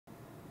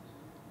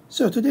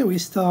So today we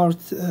start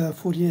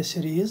Fourier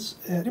series.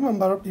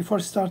 Remember, before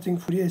starting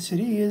Fourier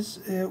series,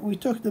 we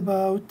talked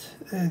about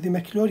the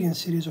Maclaurin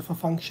series of a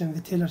function,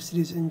 the Taylor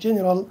series in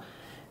general.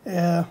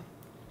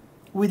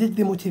 We did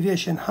the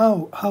motivation.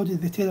 How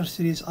did the Taylor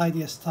series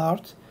idea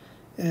start?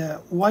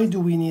 Why do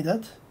we need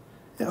it?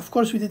 Of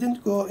course, we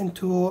didn't go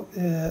into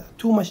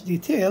too much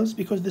details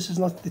because this is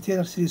not the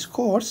Taylor series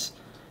course.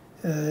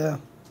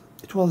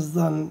 It was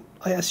done,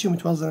 I assume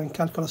it was done in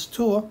Calculus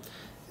 2.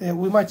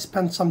 We might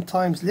spend some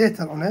time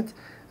later on it,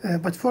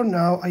 but for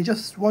now, I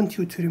just want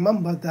you to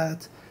remember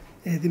that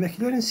the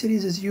Maclaurin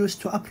series is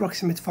used to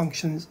approximate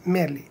functions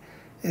merely.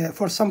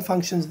 For some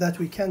functions that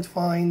we can't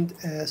find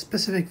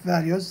specific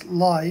values,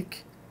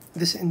 like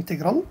this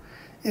integral,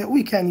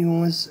 we can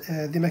use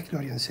the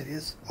Maclaurin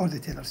series or the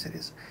Taylor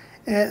series.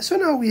 So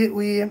now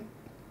we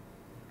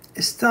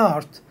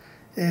start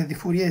the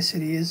Fourier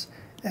series,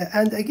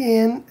 and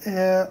again,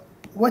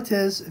 what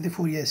is the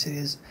Fourier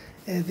series?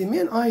 The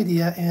main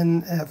idea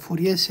in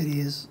Fourier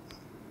series,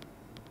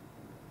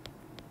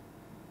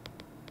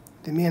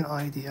 the main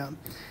idea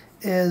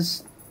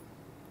is,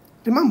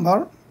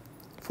 remember,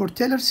 for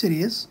Taylor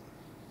series,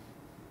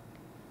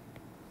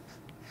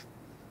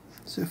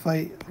 so if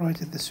I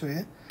write it this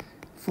way,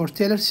 for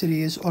Taylor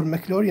series or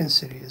Maclaurin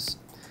series,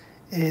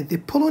 the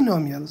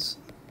polynomials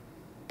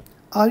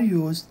are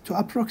used to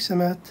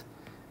approximate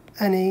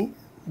any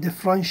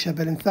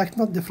differentiable, in fact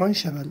not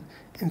differentiable,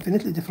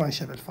 infinitely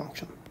differentiable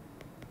function.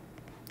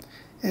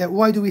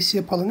 Why do we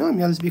say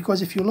polynomials?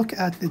 Because if you look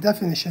at the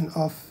definition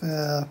of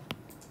the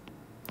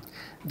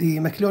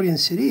Maclaurin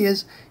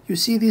series, you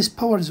see these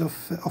powers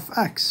of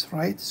x,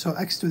 right? So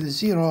x to the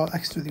 0,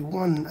 x to the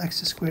 1,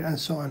 x squared, and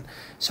so on.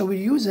 So we're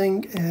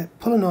using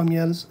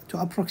polynomials to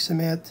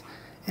approximate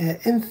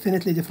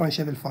infinitely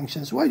differentiable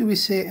functions. Why do we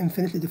say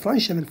infinitely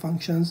differentiable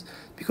functions?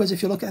 Because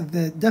if you look at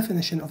the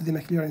definition of the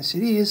Maclaurin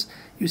series,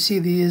 you see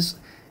these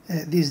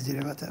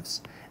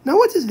derivatives. Now,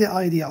 what is the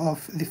idea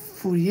of the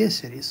Fourier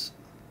series?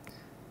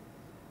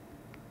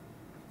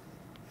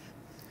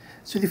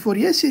 So the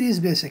Fourier series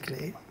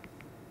basically,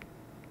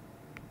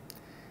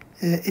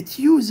 it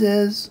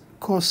uses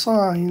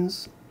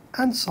cosines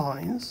and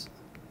sines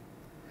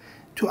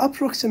to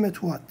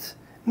approximate what?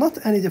 Not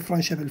any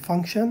differentiable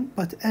function,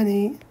 but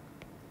any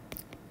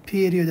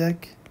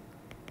periodic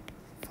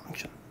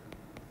function.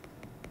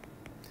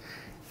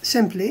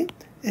 Simply,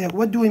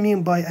 what do we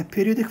mean by a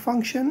periodic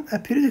function? A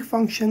periodic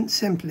function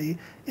simply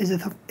is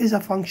a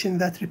function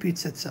that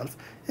repeats itself.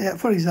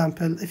 For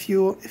example, if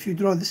you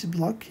draw this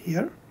block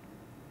here,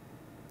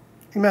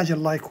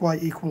 imagine like y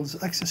equals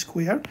x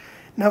squared.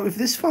 Now, if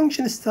this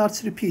function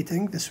starts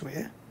repeating this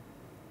way,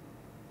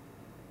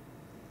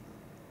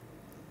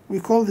 we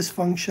call this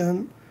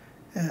function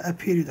a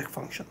periodic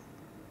function.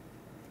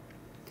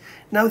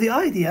 Now, the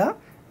idea,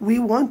 we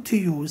want to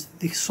use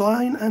the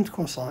sine and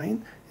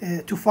cosine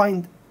to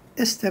find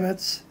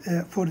estimates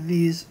for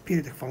these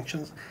periodic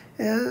functions.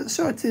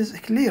 So it is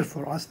clear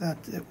for us that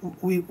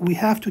we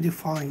have to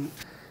define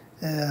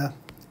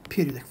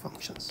periodic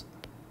functions.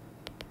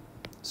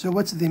 So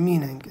what's the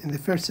meaning in the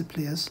first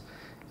place?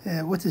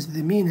 What is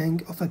the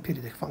meaning of a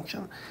periodic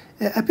function?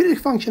 A periodic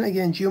function,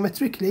 again,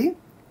 geometrically,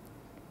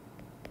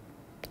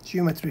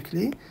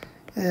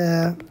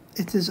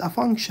 it is a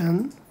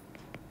function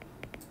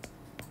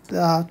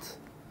that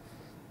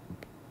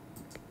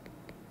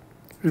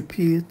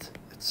repeats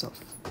itself.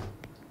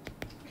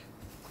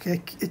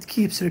 Okay, it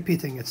keeps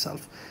repeating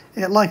itself,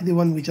 like the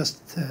one we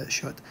just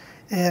showed.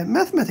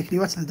 Mathematically,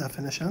 what's the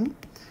definition?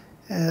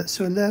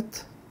 So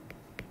let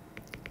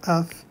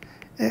f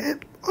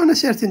on a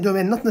certain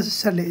domain,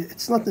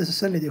 it's not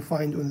necessarily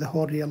defined on the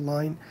whole real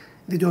line.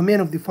 The domain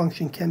of the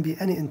function can be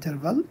any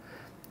interval,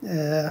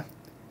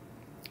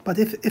 but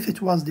if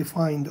it was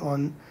defined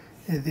on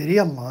the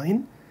real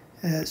line,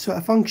 so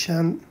a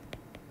function,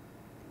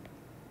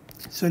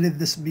 so let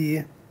this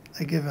be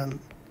a given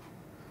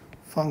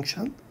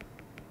function,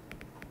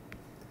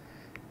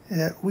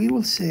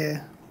 we say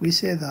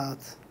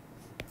that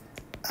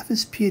f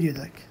is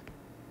periodic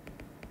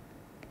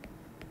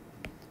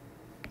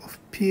of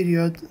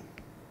period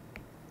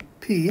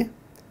p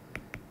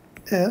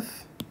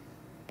if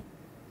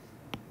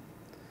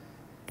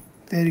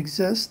there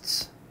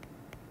exists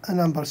a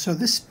number. So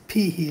this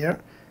p here,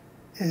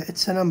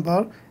 it's a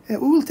number. We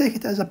will take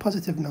it as a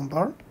positive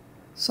number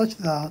such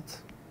that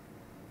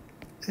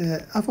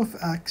f of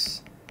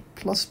x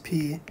plus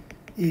p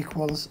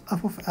equals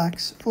f of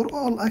x for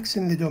all x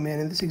in the domain.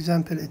 In this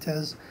example, it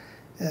is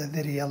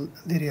the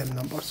real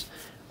numbers.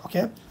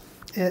 Okay.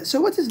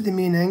 So what is the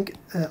meaning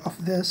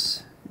of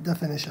this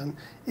definition?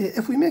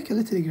 If we make a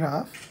little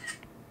graph,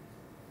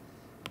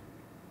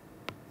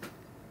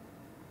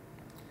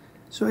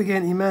 so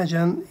again,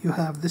 imagine you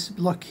have this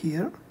block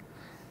here,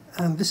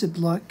 and this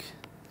block,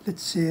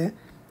 let's say,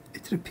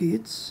 it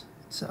repeats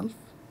itself.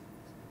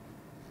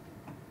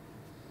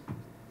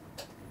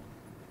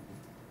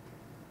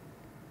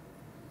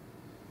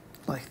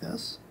 Like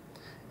this.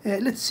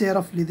 Let's say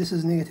roughly this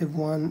is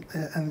 -1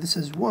 and this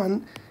is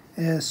 1.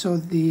 So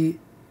the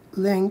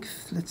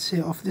length, let's say,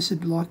 of this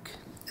block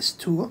is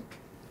 2.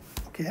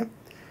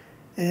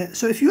 okay?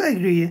 So if you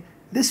agree,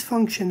 this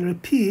function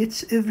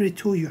repeats every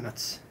 2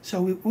 units.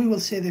 So we will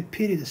say the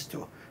period is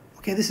 2.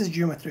 Okay, this is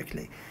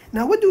geometrically.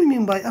 Now, what do we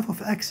mean by f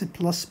of x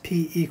plus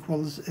p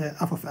equals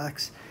f of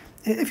x?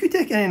 If you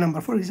take any number,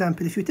 for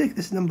example, if you take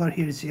this number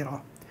here,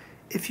 0,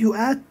 if you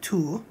add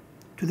 2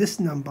 to this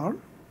number,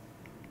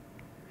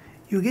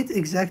 you get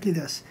exactly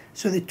this.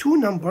 So the two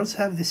numbers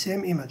have the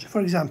same image. For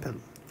example,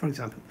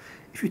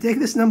 if you take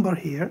this number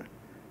here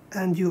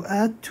and you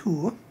add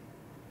 2,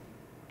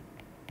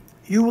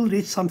 you will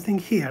reach something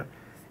here.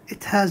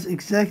 It has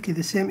exactly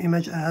the same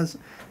image as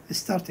the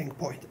starting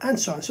point, and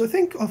so on. So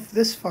think of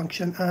this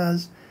function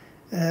as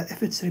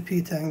if it's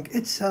repeating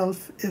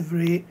itself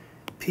every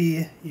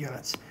p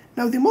units.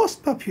 Now, the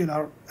most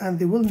popular and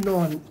the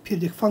well-known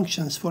periodic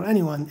functions for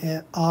anyone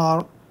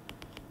are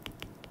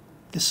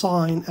the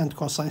sine and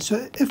cosine.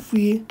 So if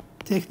we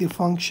take the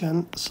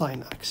function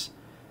sine x,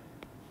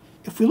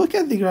 if we look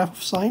at the graph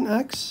of sine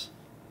x,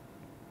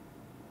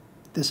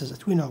 this is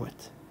it, we know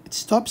it. It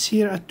stops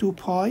here at 2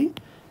 pi,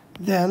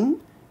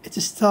 then it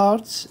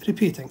starts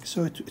repeating.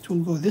 So it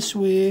will go this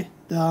way,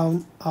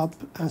 down, up,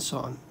 and so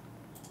on,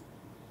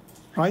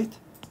 right?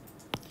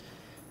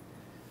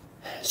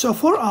 So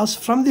for us,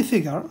 from the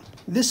figure,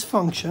 this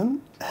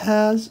function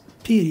has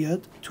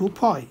period 2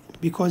 pi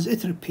because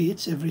it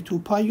repeats every 2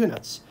 pi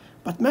units.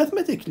 But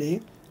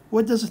mathematically,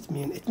 what does it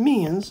mean? It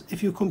means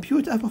if you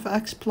compute f of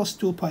x plus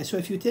 2 pi, so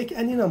if you take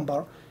any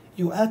number,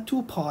 you add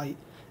 2 pi,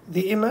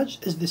 the image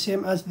is the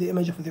same as the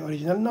image of the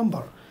original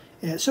number.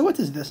 So what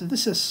is this?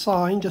 This is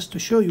sine, just to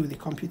show you the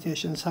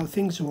computations, how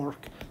things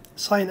work.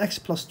 Sine x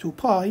plus 2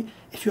 pi,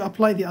 if you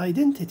apply the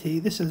identity,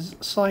 this is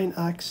sine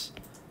x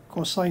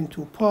cosine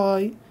 2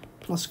 pi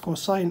plus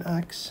cosine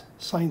x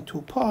sine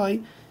 2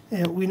 pi.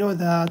 We know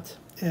that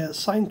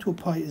sine 2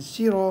 pi is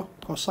 0,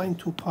 cosine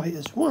 2 pi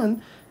is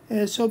 1.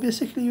 So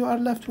basically you are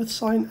left with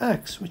sine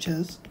x, which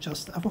is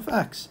just f of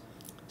x.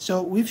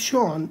 So we've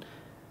shown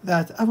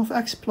that f of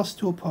x plus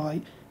 2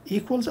 pi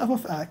equals f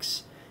of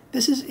x.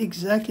 This is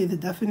exactly the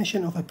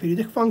definition of a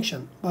periodic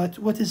function. But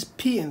what is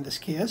p in this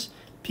case?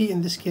 P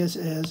in this case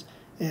is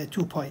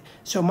 2 pi.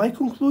 So my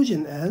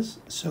conclusion is,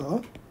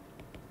 so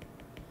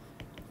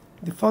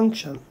the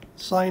function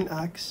sine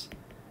x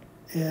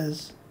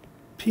is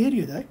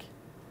periodic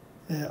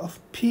of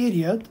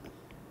period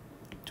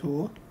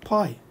 2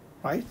 pi,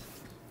 right?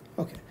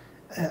 Okay,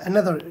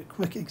 another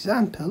quick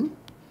example.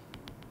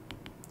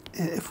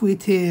 If we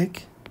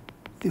take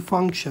the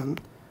function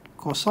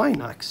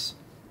cosine x,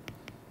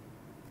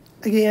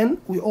 again,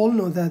 we all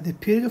know that the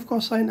period of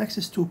cosine x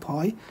is 2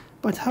 pi,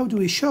 but how do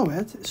we show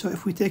it? So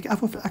if we take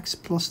f of x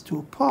plus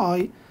 2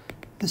 pi,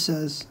 this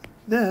is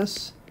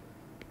this,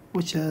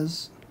 which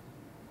is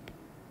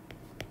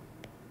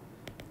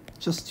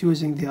just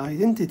using the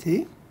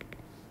identity.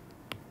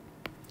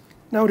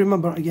 Now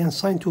remember, again,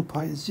 sine 2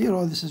 pi is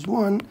 0, this is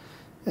 1,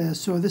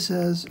 so this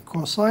is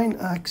cosine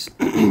x,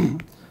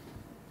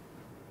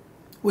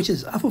 which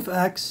is f of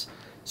x,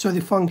 so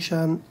the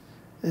function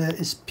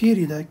is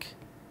periodic,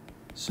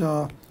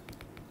 so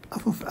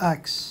f of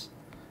x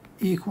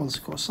equals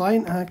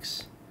cosine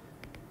x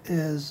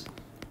is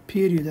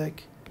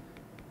periodic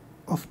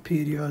of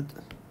period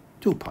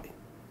 2 pi.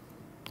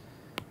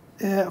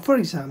 For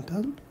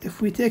example,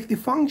 if we take the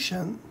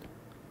function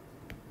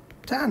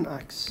tan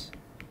x,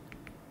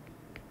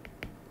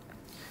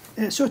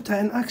 so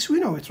tan x, we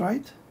know it,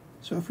 right?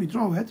 So if we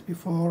draw it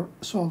before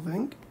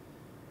solving,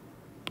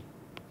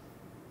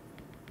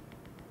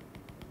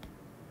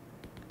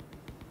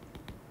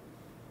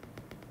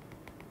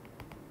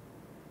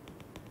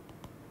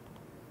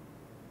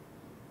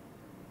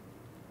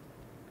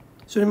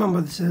 so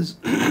remember, this is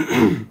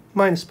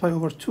minus pi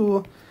over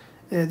 2,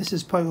 this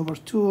is pi over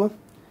 2,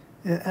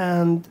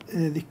 and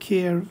the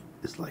curve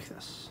is like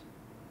this.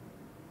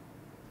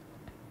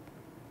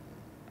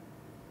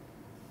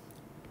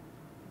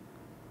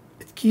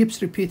 It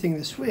keeps repeating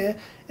this way.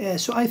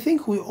 So I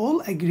think we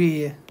all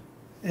agree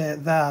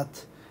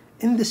that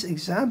in this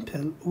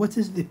example, what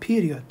is the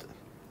period?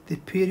 The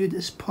period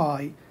is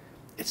pi.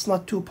 It's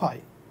not 2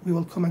 pi. We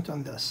will comment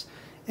on this.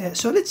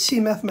 So let's see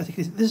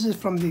mathematically. This is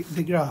from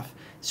the graph.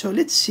 So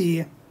let's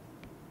see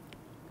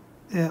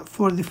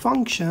for the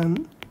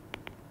function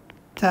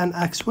tan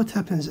x, what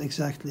happens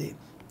exactly?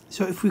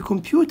 So if we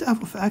compute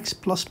f of x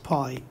plus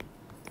pi,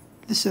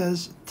 this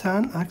is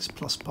tan x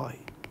plus pi,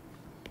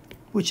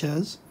 which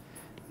is,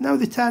 now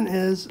the tan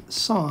is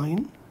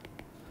sine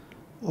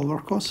over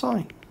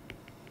cosine.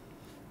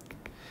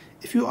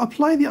 If you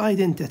apply the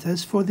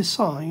identities for the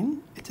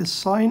sine, it is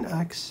sine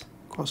x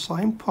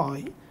cosine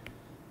pi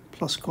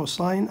plus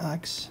cosine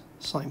x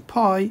sine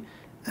pi,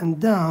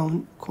 and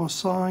down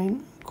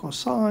cosine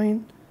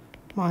cosine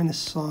minus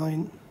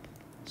sine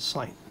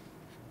sine.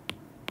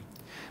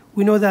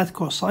 We know that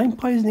cosine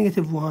pi is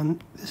 -1,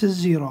 this is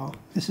 0,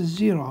 this is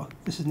 0,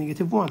 this is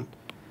 -1.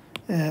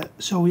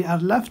 So we are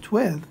left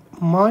with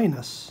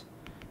minus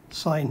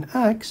sine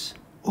x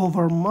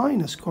over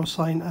minus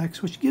cosine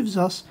x, which gives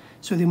us,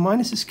 so the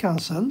minus is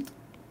cancelled,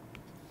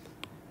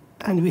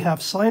 and we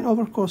have sine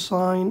over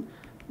cosine,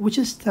 which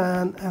is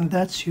tan, and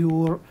that's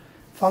your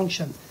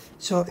function.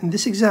 So in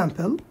this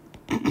example,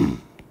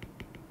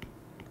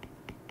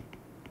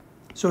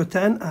 so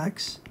tan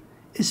x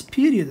is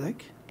periodic,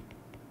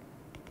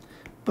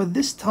 but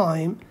this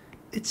time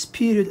its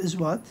period is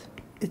what?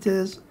 It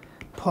is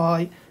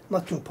pi,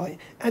 not 2 pi.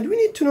 And we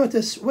need to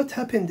notice what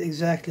happened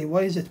exactly.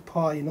 Why is it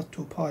pi, not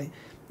 2 pi?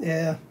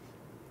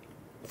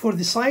 For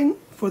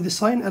the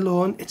sign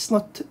alone, it's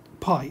not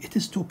pi, it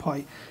is 2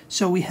 pi.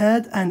 So we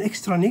had an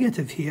extra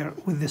negative here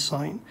with the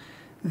sign.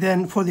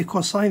 Then for the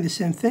cosine, the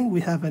same thing,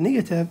 we have a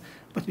negative,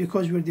 but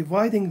because we're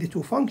dividing the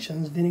two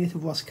functions, the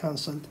negative was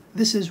cancelled.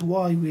 This is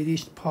why we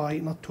reached pi,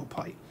 not 2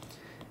 pi.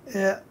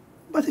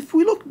 But if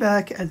we look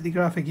back at the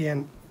graph again,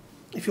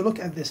 if you look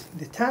at this,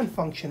 the tan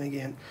function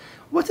again,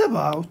 what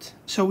about,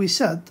 so we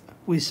said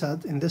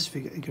in this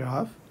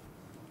graph,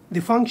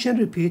 the function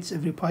repeats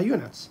every pi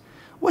units.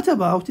 What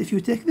about if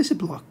you take this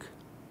block?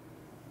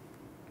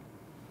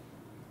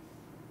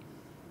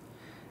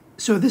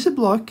 So this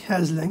block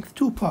has length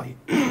 2 pi.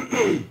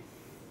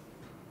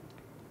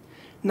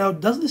 Now,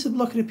 does this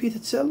block repeat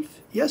itself?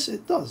 Yes,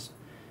 it does.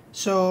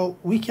 So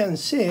we can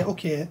say,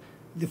 okay,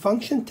 the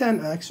function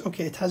tan x,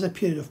 okay, it has a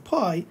period of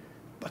pi,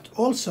 but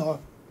also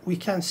we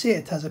can say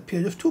it has a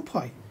period of 2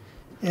 pi.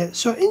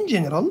 So in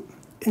general,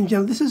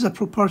 this is a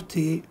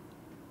property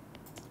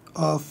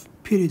of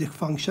periodic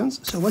functions.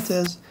 So what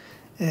is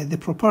the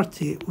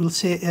property? We'll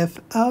say if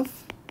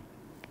f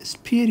is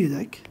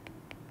periodic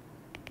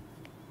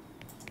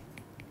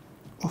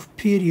of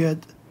period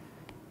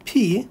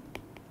p,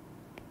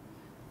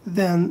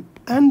 then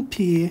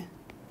np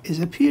is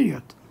a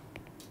period.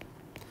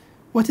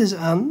 What is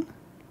n?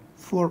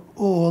 For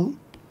all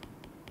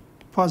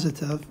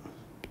positive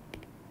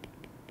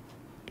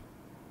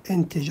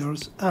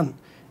integers n.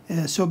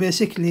 So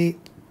basically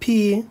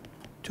p,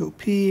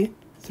 2p,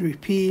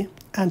 3p,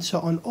 and so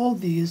on, all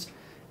these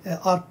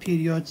are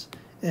periods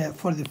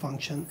for the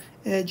function.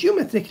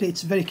 Geometrically,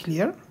 it's very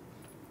clear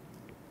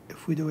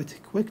if we do it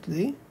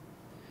quickly.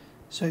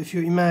 So if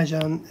you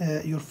imagine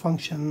your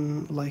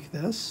function like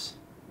this,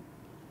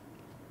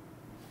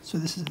 so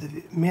this is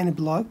the main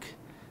block,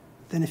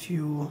 then if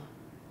you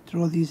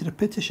draw these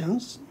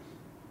repetitions,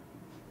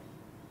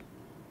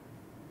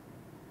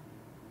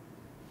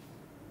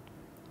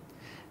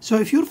 so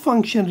if your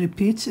function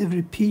repeats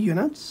every p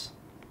units,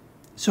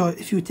 so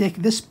if you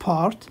take this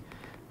part,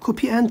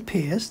 copy and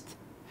paste,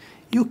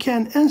 you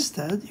can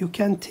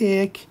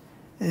take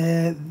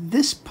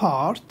this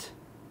part,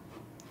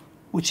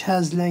 which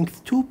has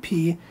length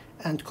 2p,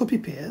 and copy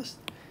paste.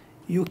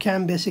 You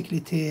can basically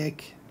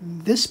take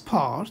this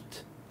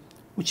part,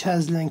 which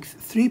has length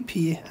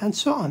 3p, and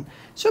so on.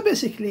 So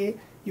basically,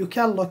 you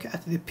can look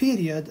at the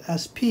period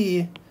as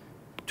p,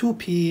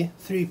 2p,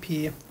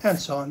 3p, and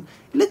so on.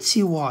 Let's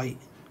see why.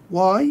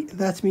 Why?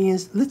 That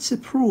means let's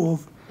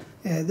prove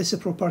this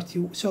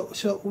property.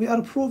 So we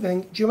are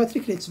proving,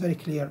 geometrically it's very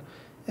clear,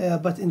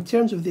 but in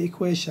terms of the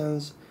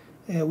equations,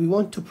 we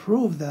want to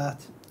prove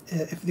that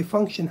if the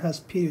function has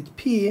period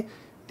p,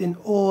 then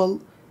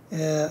all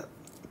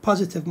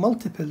positive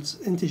multiples,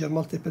 integer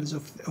multiples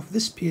of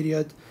this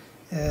period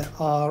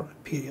are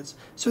periods.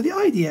 So the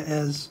idea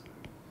is,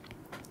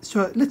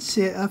 so let's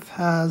say f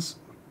has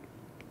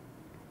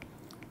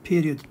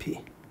period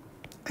p.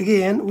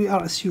 Again, we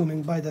are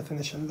assuming by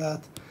definition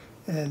that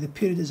the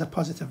period is a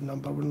positive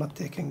number. We're not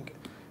taking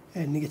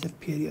negative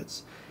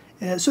periods.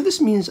 So this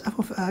means f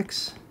of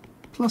x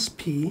plus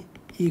p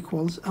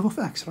equals f of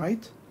x,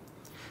 right?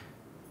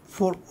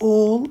 For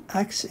all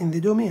x in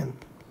the domain.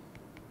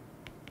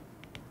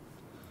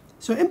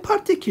 So in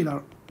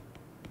particular,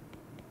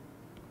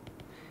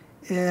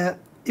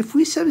 if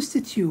we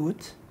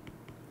substitute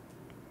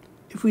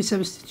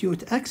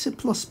x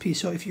plus p,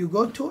 so if you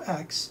go to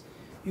x,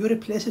 you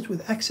replace it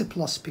with x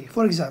plus p.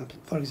 For example,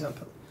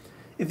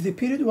 if the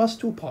period was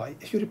 2 pi,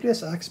 if you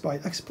replace x by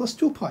x plus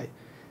 2 pi,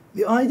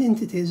 the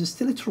identity is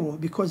still true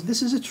because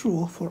this is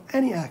true for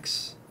any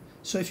x.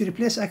 So if you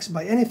replace x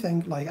by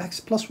anything like x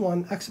plus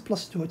 1, x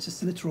plus 2, it's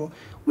still true.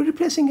 We're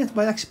replacing it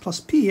by x plus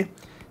p.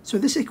 So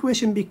this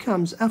equation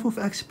becomes f of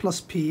x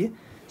plus p.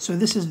 So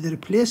this is the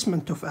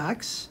replacement of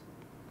x.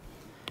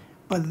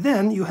 But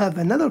then you have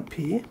another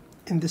p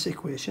in this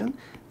equation.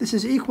 This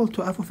is equal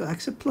to f of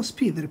x plus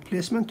p, the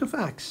replacement of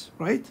x,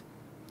 right?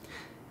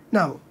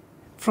 Now,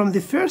 from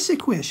the first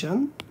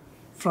equation,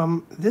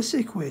 from this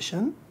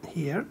equation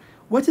here,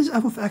 what is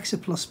f of x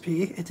plus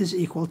p? It is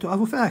equal to f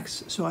of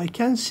x. So I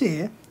can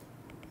say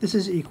this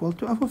is equal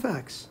to f of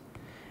x.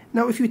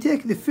 Now, if you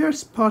take the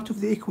first part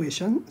of the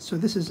equation, so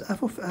this is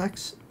f of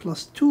x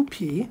plus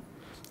 2p,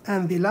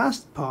 and the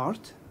last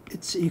part,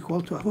 it's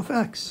equal to f of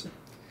x.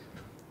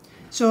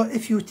 So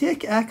if you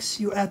take x,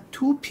 you add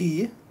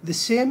 2p, the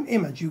same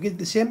image, you get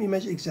the same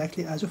image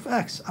exactly as of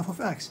x, f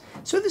of x.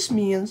 So this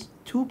means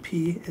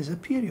 2p is a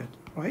period,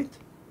 right?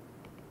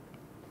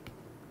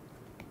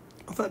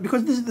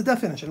 Because this is the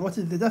definition. What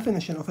is the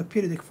definition of a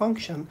periodic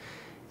function?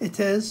 It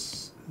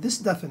is this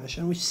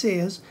definition, which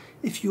says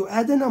if you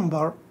add a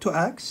number to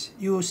x,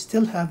 you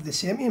still have the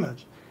same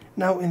image.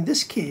 Now in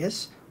this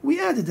case, we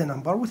added a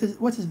number.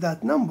 What is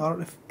that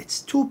number? If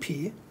it's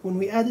 2p, when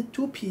we added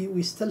 2p,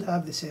 we still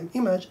have the same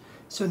image,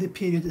 so the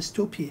period is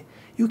 2p.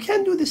 You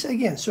can do this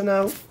again.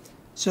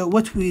 So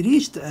what we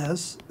reached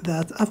is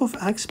that f of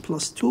x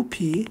plus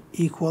 2p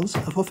equals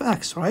f of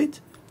x, right?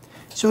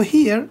 So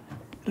here,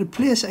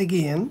 replace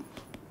again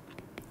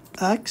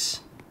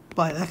x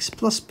by x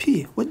plus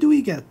p. What do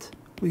we get?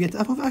 We get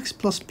f of x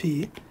plus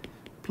p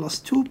plus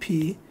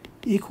 2p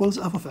equals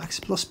f of x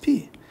plus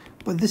p.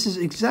 But this is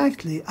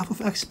exactly f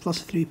of x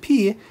plus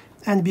 3p,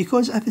 and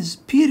because f is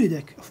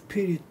periodic of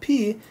period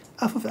p,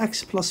 f of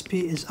x plus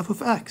p is f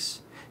of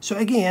x. So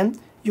again,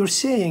 you're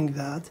saying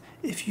that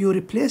if you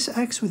replace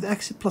x with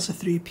x plus a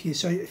 3p,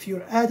 so if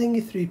you're adding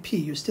a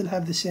 3p, you still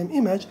have the same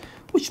image,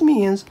 which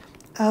means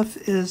f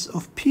is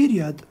of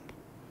period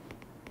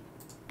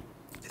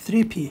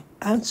 3p,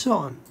 and so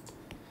on.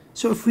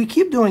 So if we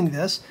keep doing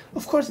this,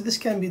 of course this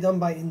can be done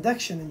by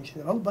induction in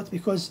general, but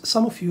because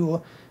some of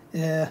you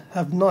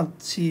have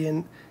not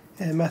seen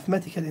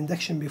mathematical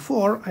induction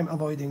before, I'm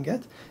avoiding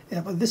it.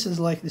 But this is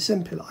like the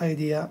simple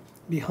idea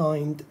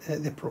behind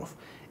the proof.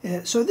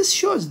 So this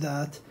shows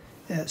that,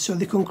 so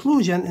the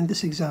conclusion in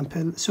this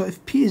example, so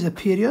if p is a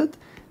period,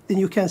 then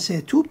you can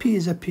say 2p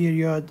is a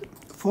period,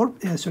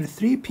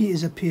 3p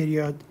is a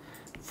period,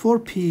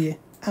 4p,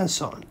 and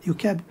so on.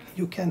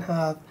 You can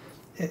have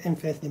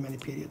infinitely many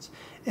periods.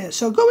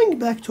 So going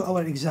back to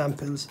our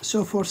examples,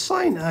 so for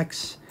sine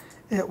x,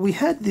 we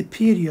had the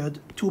period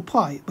 2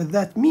 pi, but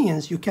that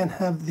means you can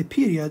have the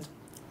period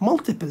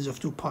multiples of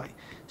 2 pi.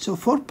 So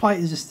 4 pi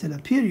is still a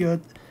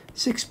period,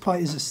 6 pi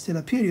is still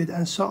a period,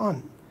 and so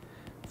on.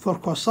 For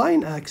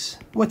cosine x,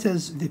 what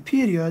is the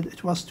period?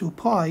 It was 2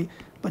 pi,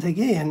 but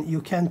again,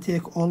 you can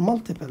take all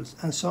multiples,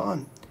 and so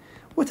on.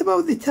 What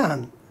about the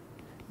tan?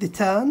 The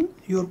tan,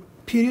 your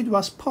period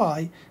was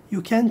pi,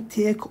 you can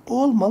take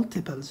all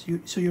multiples,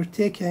 so you're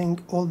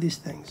taking all these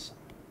things,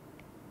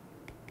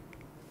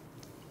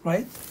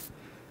 right?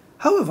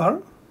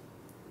 However,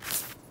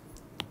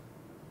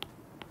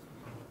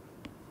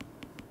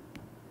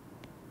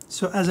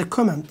 so as a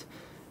comment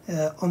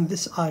on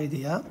this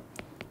idea,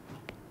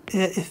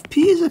 if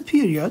p is a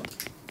period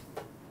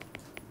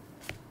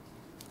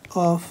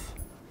of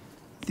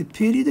the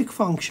periodic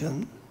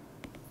function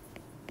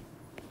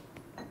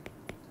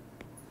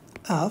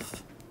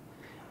f,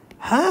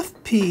 half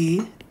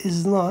p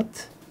is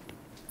not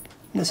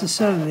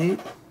necessarily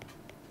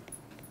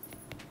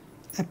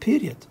a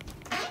period.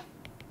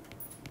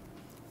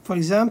 For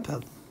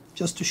example,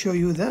 just to show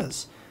you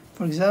this,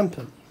 for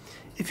example,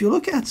 if you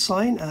look at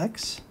sine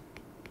x,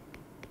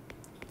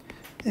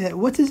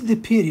 what is the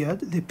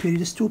period? The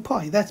period is 2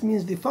 pi. That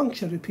means the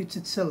function repeats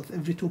itself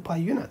every 2 pi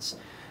units.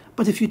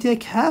 But if you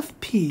take half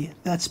p,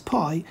 that's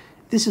pi,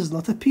 this is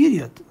not a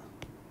period.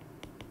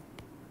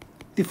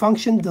 The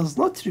function does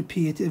not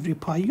repeat every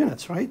pi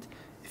units, right?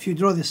 If you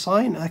draw the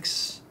sine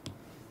x,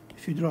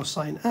 if you draw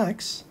sine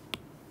x,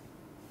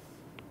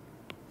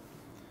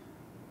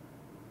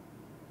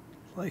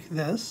 like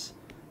this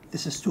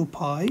is 2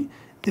 pi.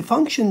 The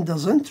function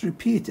doesn't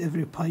repeat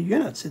every pi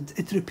units.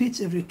 It repeats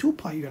every 2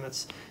 pi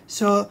units.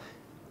 So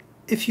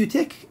if you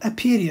take a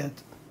period,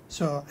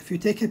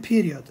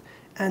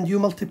 and you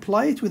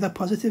multiply it with a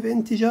positive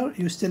integer,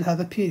 you still have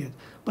a period.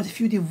 But if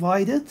you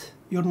divide it,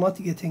 you're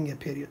not getting a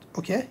period,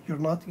 okay? You're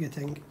not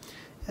getting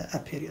a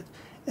period.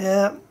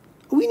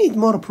 We need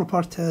more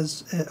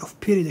properties of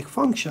periodic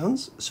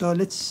functions. So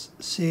let's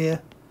say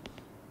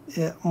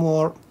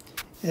more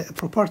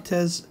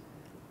properties.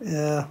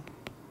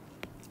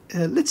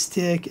 Let's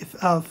take if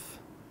f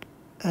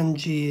and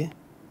g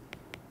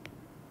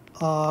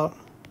are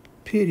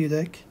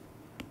periodic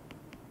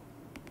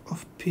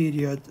of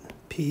period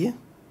p,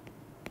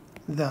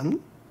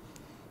 then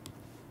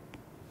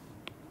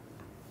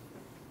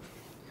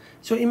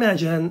so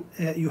imagine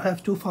you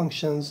have two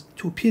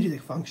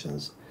periodic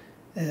functions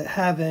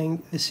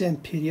having the same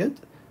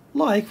period,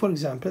 like for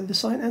example the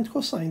sine and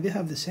cosine, they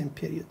have the same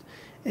period.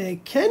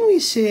 Can we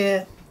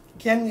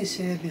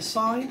say the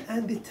sine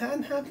and the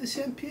tan have the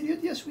same period?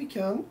 Yes, we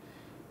can,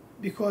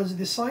 because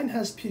the sine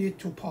has period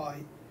 2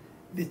 pi,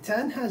 the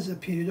tan has a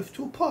period of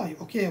 2 pi.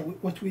 Okay,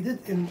 what we did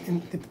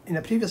in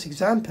a previous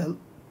example,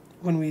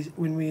 when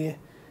we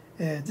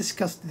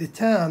discussed the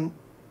tan,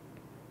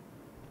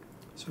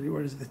 sorry,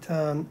 where is the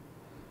tan?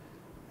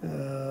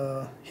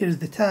 Here's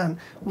the tan.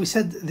 We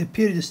said the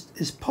period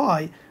is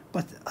pi,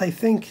 but I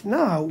think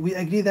now we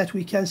agree that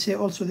we can say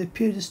also the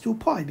period is 2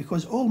 pi,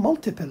 because all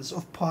multiples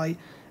of pi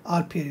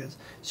are periods.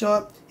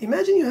 So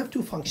imagine you have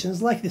two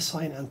functions like the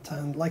sine and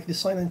tan, like the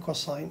sine and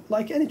cosine,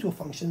 like any two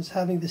functions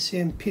having the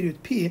same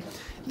period p.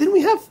 Then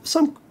we have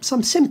some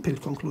simple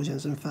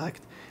conclusions, in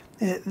fact.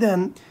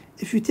 Then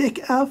if you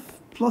take f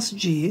plus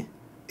g,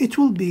 it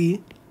will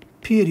be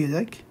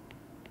periodic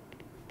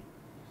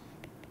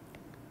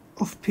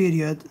of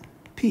period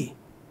p.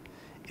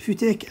 If you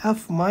take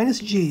f minus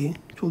g,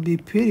 it will be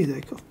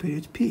periodic of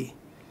period p.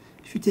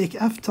 If you take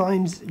f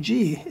times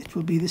g, it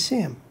will be the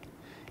same.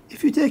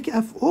 If you take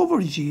f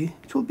over g,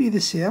 it will be the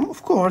same.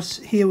 Of course,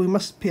 here we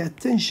must pay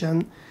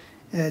attention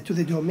to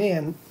the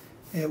domain,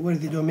 where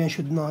the domain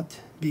should not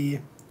be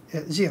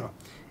 0.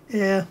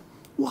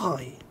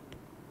 Why?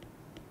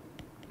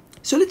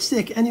 So let's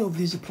take any of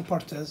these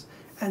properties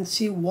and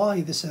see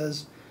why this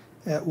is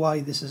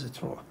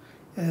true.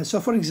 So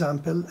for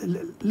example,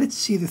 let's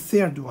see the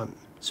third one.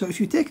 So if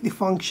you take the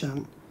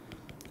function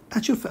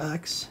h of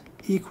x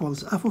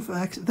equals f of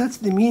x, that's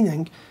the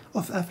meaning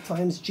of f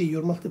times g.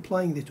 You're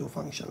multiplying the two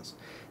functions.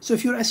 So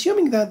if you're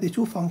assuming that the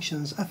two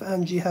functions f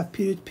and g have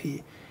period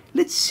p,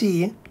 let's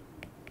see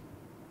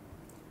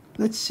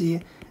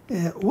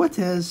what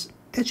is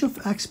h of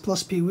x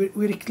plus p.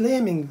 We're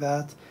claiming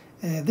that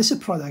this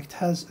product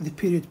has the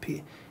period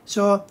p.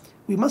 So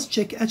we must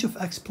check h of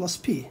x plus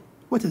p.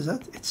 What is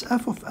it? It's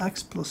f of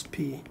x plus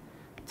p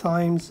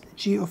times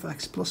g of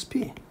x plus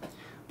p.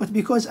 But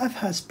because f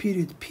has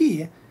period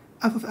p,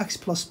 f of x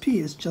plus p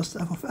is just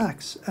f of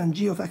x, and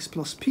g of x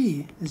plus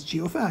p is g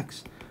of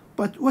x.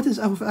 But what is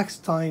f of x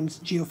times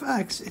g of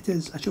x? It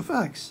is h of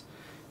x.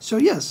 So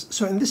yes,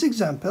 so in this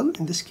example,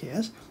 in this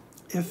case,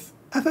 if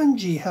f and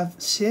g have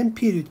same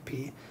period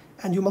p,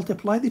 and you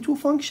multiply the two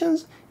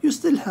functions, you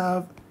still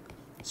have,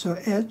 so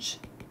h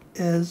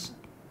is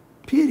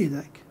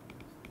periodic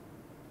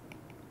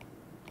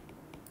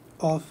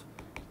of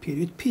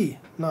period p.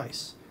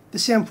 Nice. The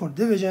same for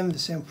division, the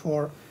same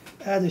for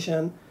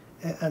addition,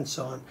 and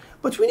so on.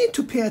 But we need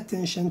to pay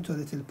attention to a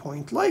little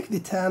point, like the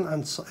tan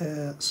and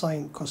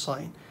sine,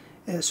 cosine.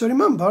 So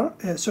remember,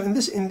 so in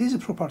these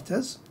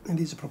properties,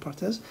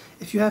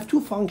 if you have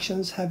two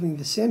functions having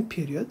the same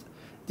period,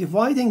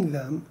 dividing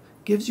them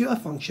gives you a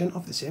function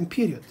of the same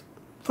period.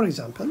 For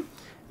example,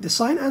 the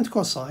sine and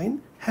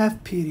cosine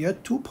have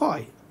period 2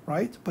 pi,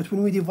 right? But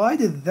when we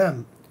divided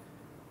them,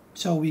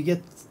 so we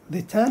get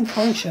the tan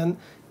function,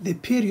 the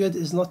period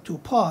is not 2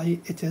 pi,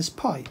 it is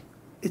pi.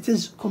 It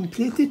is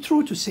completely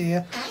true to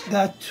say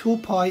that 2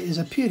 pi is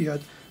a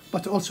period,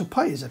 but also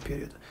pi is a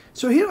period.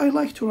 So here I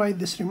like to write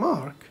this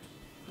remark.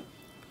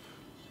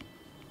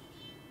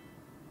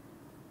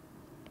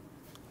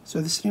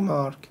 So this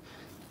remark,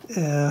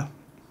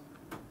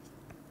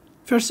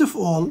 first of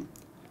all,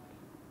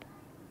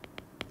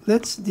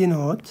 let's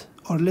denote,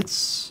 or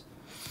let's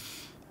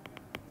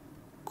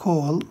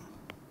call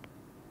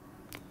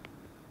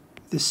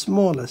the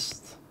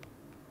smallest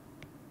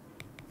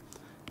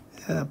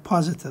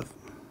positive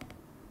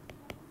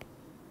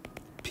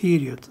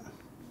period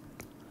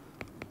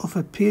of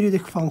a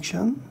periodic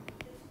function.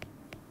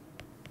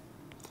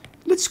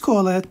 Let's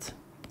call it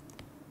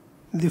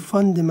the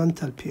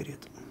fundamental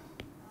period.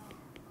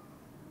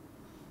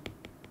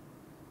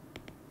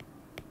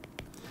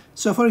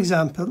 So for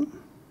example,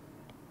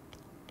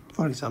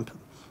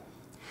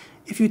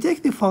 if you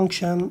take the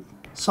function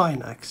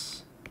sine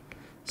x,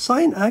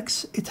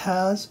 it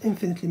has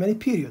infinitely many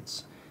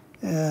periods.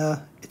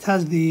 It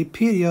has the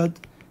period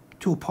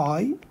 2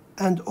 pi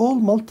and all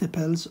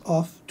multiples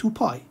of 2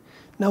 pi.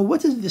 Now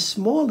what is the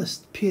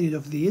smallest period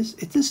of these?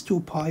 It is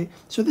 2 pi.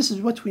 So this is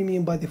what we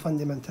mean by the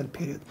fundamental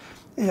period.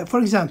 For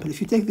example,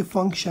 if you take the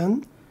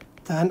function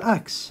tan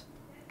x,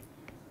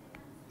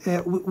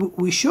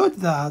 we showed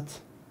that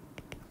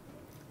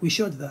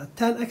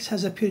tan x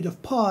has a period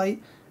of pi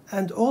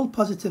and all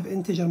positive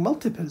integer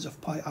multiples of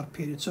pi are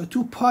periods. So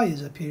 2 pi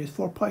is a period,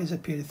 4 pi is a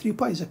period, 3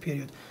 pi is a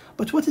period.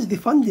 But what is the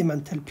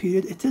fundamental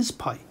period? It is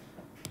pi.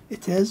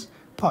 It is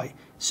pi.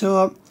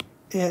 So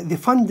the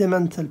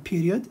fundamental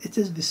period, it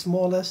is the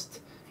smallest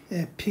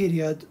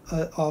period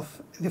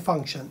of the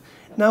function.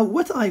 Now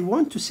what I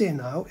want to say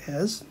now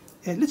is,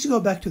 let's go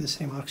back to this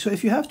remark. So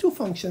if you have two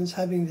functions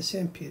having the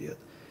same period,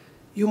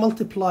 you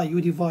multiply,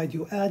 you divide,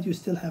 you add, you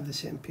still have the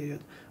same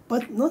period,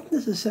 but not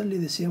necessarily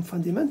the same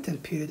fundamental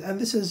period. And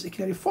this is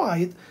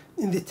clarified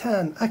in the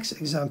tan x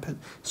example.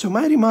 So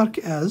my remark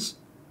is,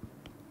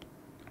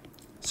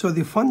 so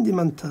the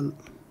fundamental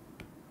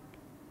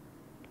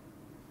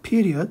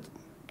period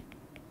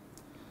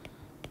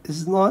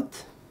is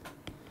not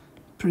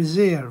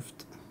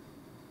preserved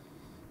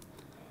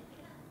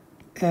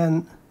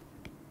in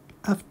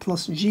f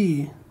plus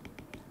g,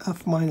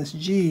 f minus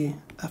g,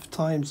 f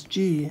times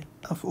g,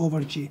 f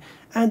over g.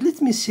 And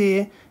let me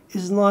say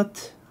is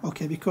not,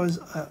 okay, because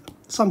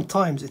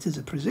sometimes it is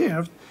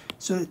preserved,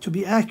 so to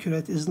be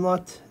accurate is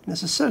not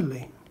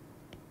necessarily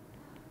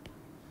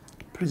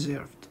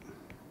preserved.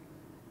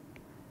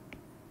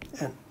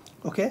 And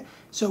okay,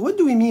 so what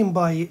do we mean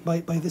by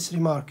this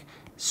remark?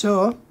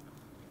 So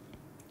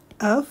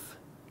f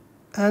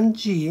and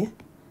g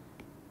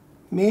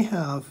may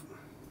have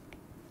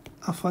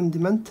a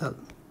fundamental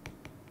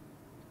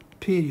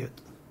period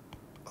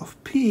of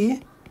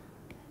p,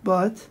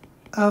 but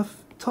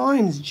f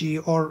times g,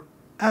 or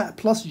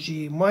plus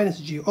g minus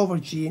g over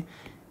g,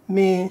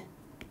 may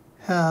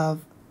have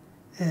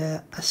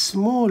a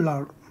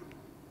smaller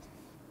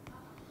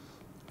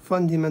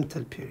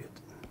fundamental period.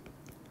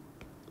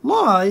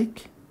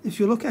 Like if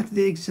you look at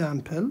the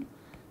example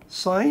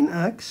sine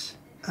x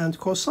and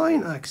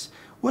cosine x,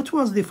 what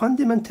was the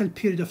fundamental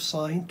period of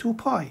sine? 2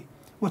 pi.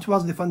 What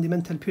was the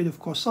fundamental period of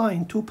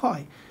cosine? 2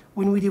 pi.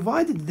 When we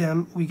divided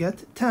them, we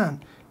get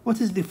tan. What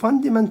is the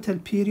fundamental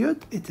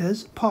period? It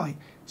is pi.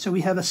 So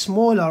we have a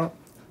smaller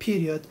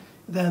period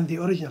than the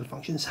original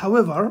functions.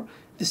 However,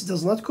 this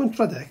does not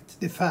contradict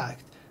the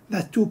fact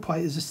that 2 pi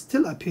is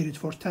still a period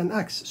for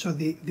 10x. So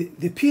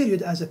the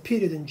period as a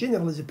period in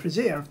general is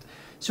preserved.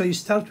 So you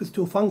start with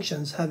two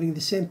functions having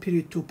the same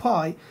period 2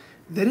 pi.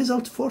 The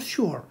result for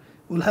sure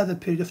will have a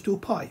period of 2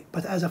 pi.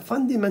 But as a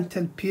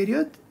fundamental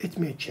period, it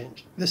may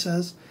change. This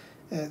is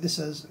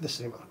this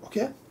remark,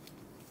 okay?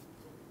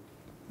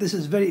 This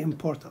is very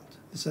important.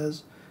 This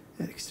is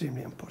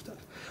extremely important.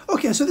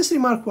 Okay, so this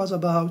remark was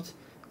about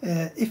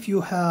if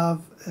you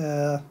have,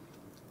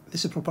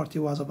 this property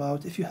was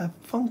about if you have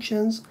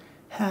functions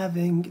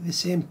having the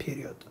same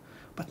period.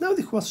 But now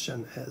the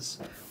question is,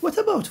 what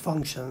about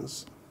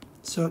functions?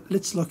 So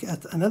let's look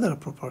at another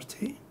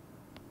property.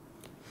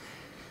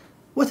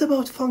 What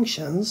about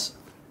functions?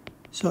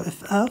 So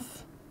if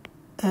f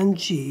and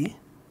g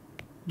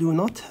do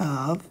not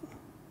have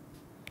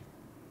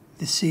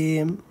the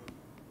same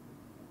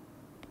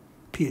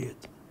period,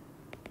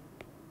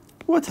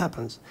 what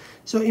happens?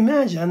 So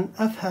imagine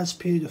f has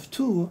period of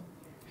 2,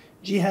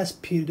 g has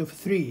period of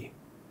 3.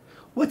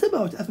 What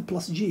about f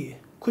plus g?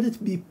 Could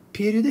it be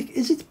periodic?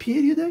 Is it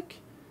periodic?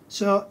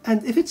 So,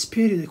 and if it's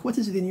periodic, what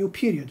is the new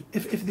period?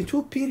 If the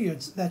two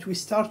periods that we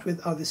start with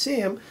are the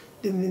same,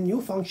 then the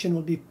new function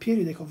will be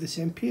periodic of the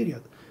same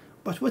period.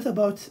 But what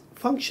about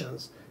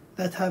functions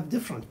that have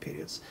different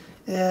periods?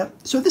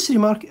 So this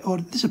remark or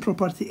this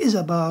property is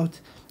about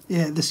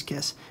this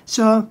case.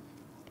 So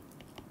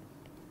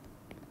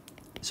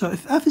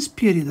if f is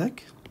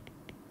periodic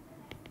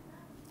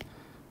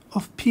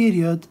of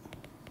period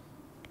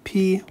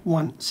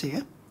p1,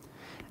 say,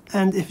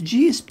 and if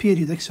g is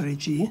periodic,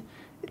 g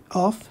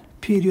of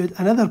period,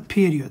 another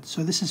period,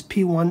 so this is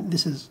p1,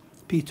 this is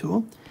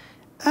p2,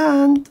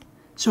 and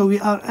so we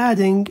are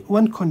adding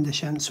one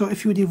condition. So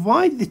if you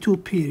divide the two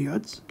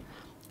periods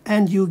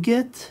and you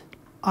get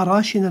a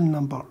rational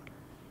number.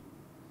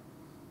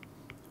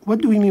 What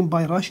do we mean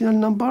by rational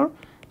number?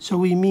 So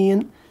we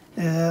mean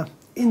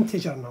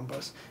integer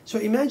numbers. So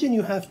imagine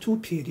you have two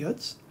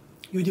periods,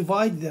 you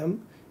divide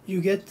them, you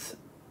get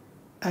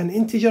an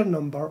integer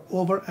number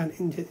over an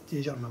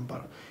integer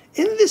number.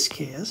 In this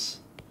case,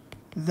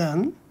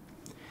 then,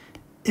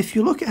 if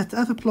you look at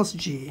f plus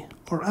g,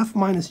 or f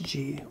minus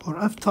g,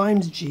 or f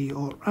times g,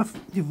 or f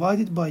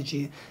divided by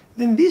g,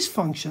 then these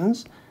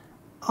functions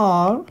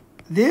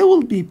they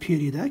will be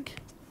periodic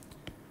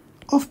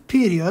of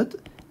period.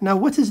 Now,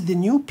 what is the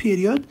new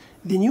period?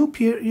 The new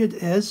period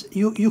is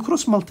you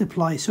cross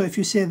multiply. So if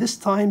you say this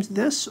times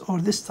this or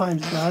this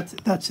times that,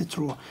 that's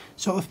true.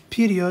 So of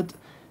period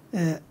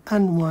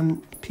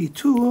n1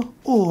 p2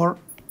 or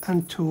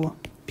n2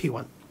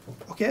 p1.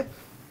 Okay.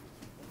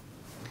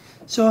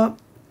 So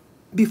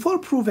before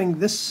proving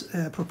this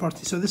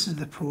property, so this is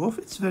the proof.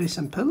 It's very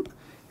simple.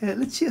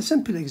 Let's see a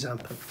simple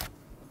example.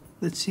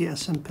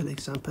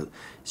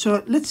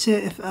 So let's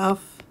say if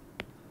f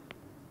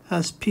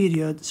has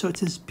period, so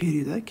it is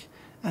periodic,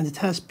 and it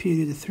has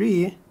period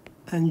 3,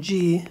 and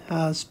g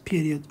has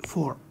period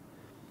 4.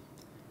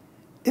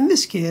 In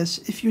this case,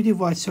 if you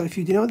divide, so if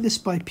you denote this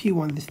by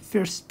p1, the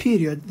first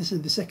period, this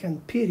is the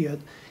second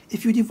period,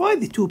 if you divide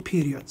the two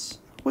periods,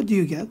 what do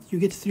you get? You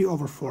get 3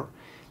 over 4.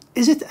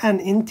 Is it an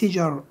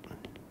integer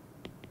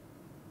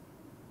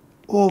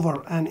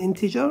over an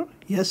integer?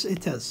 Yes,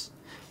 it is.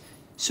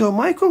 So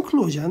my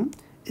conclusion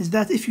is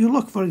that if you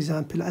look, for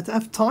example, at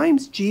f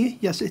times g,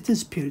 yes, it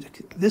is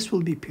periodic. This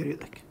will be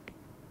periodic.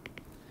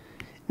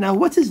 Now,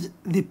 what is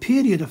the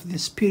period of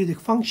this periodic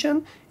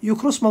function? You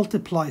cross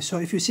multiply. So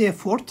if you say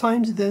 4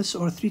 times this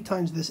or 3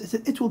 times this,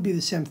 it will be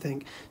the same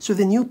thing. So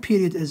the new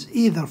period is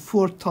either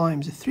 4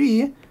 times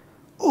 3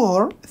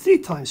 or 3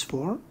 times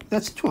 4.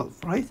 That's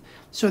 12, right?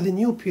 So the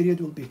new period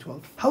will be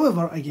 12.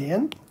 However,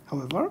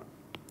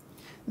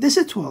 this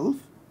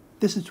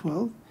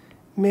 12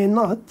 may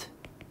not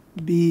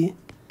be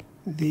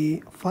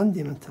the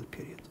fundamental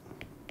period.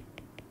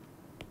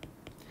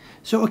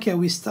 So, okay,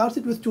 we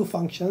started with two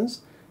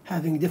functions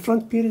having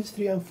different periods,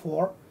 3 and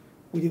 4.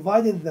 We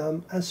divided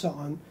them and so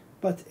on.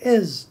 But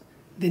is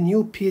the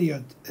new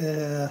period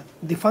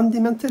the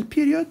fundamental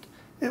period?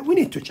 We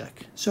need to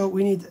check. So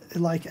we need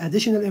like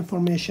additional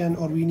information,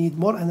 or we need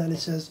more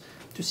analysis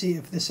to see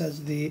if this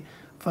is the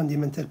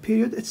fundamental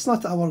period. It's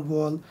not our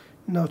goal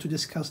now to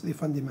discuss the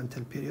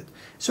fundamental period.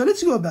 So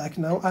let's go back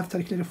now,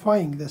 after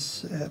clarifying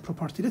this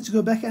property, let's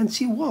go back and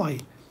see why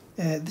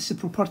this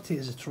property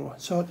is true.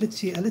 So let's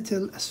see a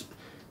little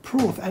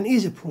proof, an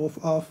easy proof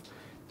of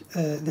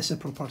this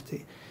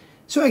property.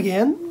 So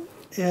again,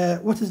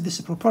 what is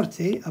this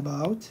property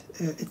about?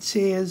 It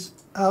says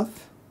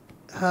f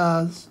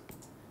has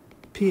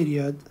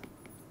period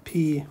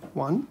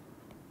p1,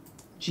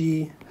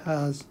 g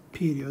has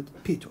period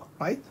p2,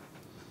 right?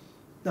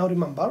 Now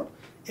remember,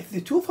 if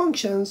the two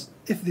functions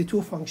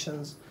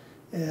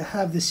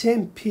have the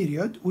same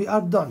period, we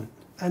are done,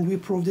 and we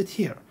proved it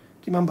here.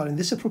 Remember, in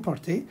this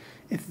property,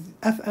 if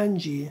f and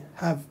g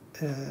have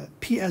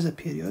p as a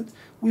period,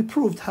 we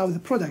proved how the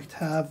product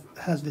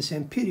has the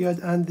same period,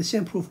 and the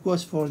same proof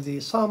goes for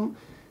the sum,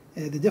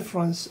 the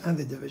difference, and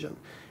the division.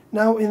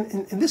 Now,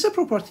 in this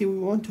property, we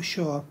want to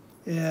show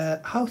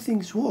how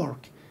things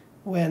work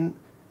when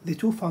the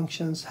two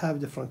functions have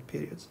different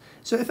periods.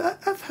 So if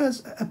f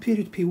has a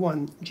period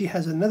p1, g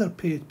has another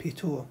period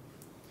p2,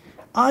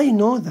 I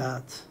know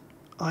that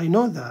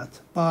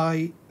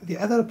by the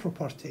other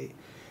property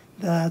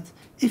that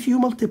if you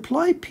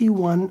multiply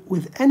p1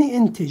 with any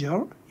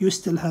integer, you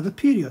still have a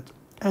period.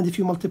 And if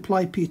you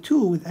multiply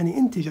p2 with any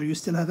integer, you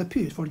still have a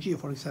period for g,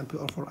 for example,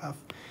 or for f.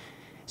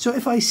 So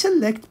if I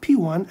select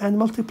p1 and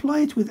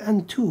multiply it with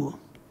n2,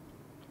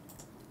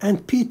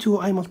 and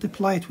p2 I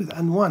multiply it with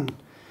n1,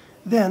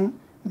 then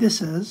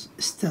this is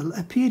still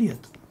a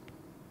period.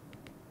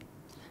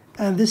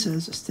 And this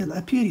is still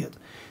a period.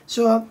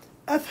 So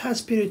f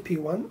has period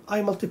p1,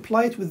 I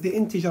multiply it with the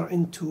integer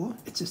n2,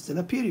 it's still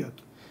a period.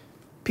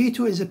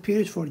 p2 is a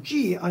period for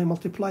g, I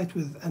multiply it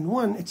with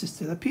n1, it's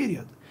still a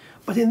period.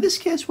 But in this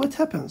case, what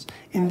happens?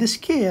 In this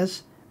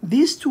case,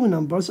 these two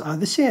numbers are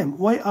the same.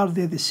 Why are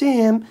they the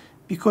same?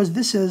 Because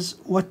this is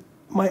what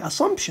my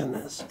assumption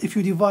is. If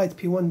you divide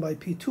p1 by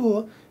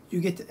p2, you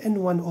get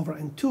n1 over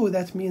n2.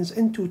 That means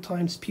n2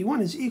 times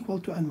p1 is equal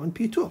to n1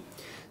 p2.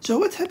 So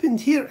what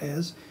happened here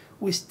is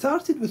we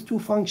started with two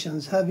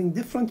functions having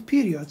different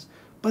periods,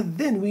 but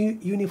then we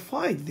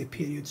unified the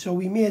period. So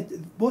we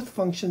made both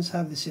functions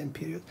have the same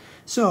period.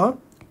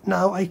 So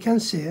now I can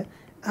say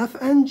f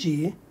and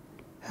g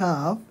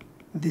have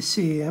the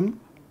same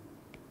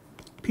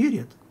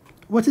period.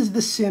 What is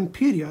the same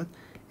period?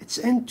 It's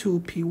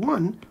n2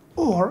 p1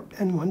 or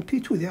n1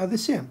 p2. They are the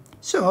same.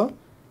 So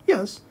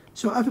yes,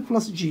 so f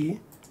plus g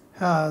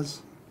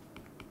has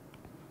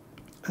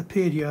a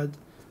period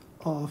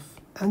of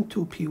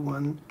n2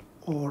 p1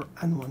 or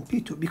n1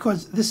 p2,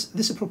 because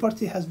this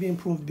property has been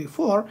proved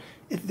before.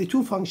 If the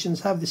two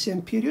functions have the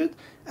same period,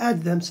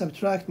 add them,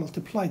 subtract,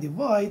 multiply,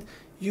 divide,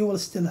 you will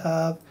still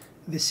have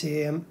the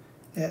same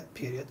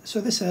period.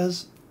 So this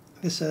is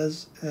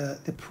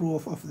the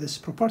proof of this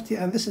property,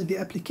 and this is the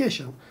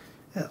application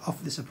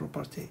of this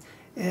property.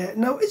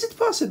 Now, is it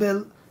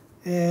possible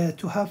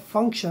to have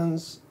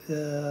functions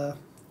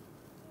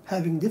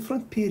having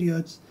different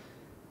periods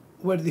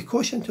where the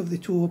quotient of the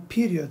two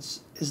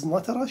periods is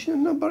not a rational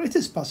number? It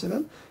is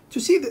possible. To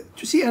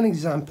see an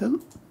example,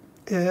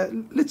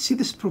 let's see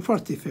this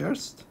property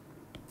first.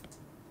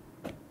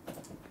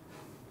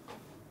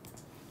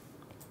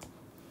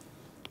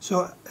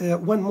 So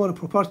one more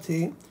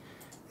property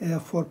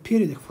for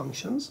periodic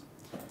functions.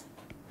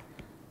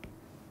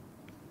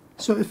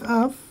 So if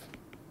f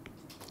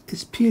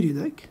is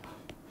periodic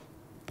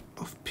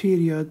of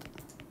period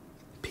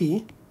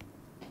p,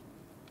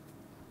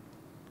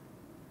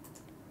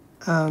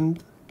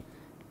 and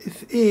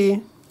if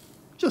a,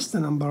 just a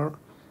number,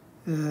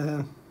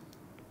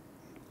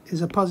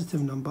 is a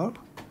positive number,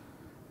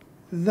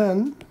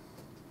 then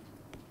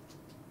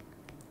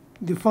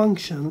the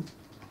function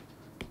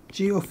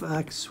g of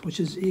x, which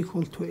is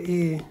equal to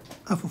a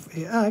f of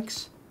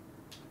ax,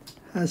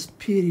 has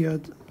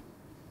period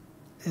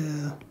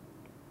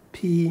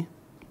p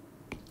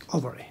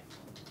over a.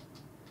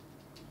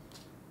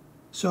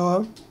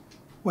 So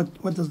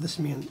what does this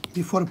mean?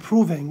 Before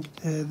proving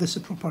this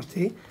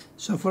property,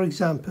 so for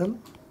example,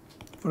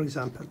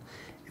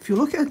 if you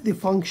look at the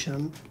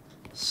function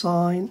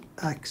sine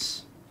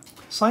x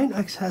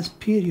has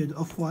period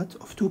of what?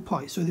 Of 2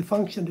 pi. So the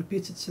function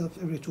repeats itself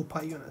every 2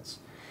 pi units.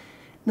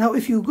 Now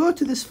if you go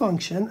to this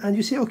function and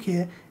you say,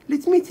 okay,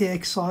 let me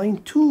take sine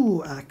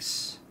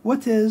 2x.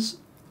 What is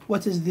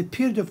the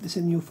period of this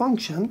new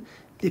function?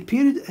 The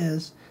period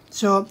is,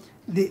 so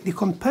the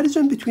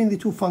comparison between the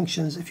two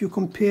functions, if you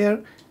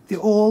compare the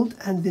old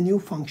and the new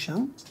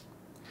function,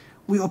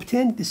 we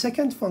obtained the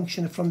second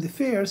function from the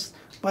first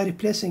by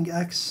replacing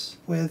x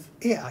with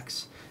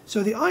ax.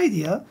 So the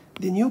idea,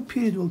 the new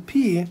period will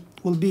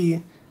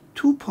be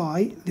 2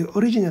 pi, the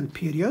original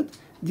period,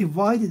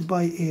 divided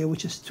by a,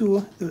 which is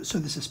 2, so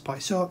this is pi.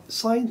 So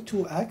sine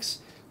 2x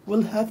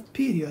will have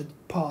period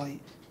pi,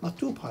 not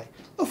 2 pi.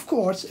 Of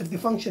course, if the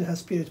function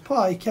has period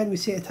pi, can we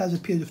say it has a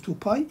period of 2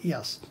 pi?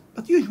 Yes.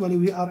 But usually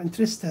we are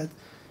interested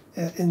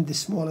in the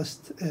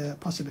smallest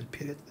possible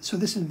period. So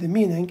this is the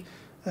meaning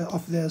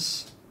of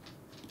this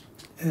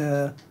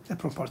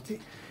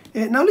property.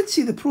 Now let's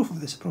see the proof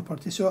of this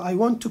property. So I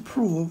want to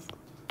prove,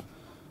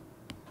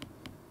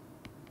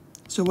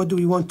 so what do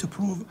we want to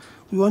prove?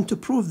 We want to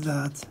prove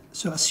that,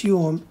 so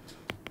assume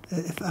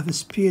if f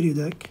is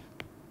periodic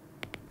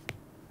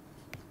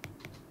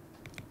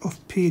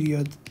of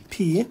period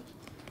p,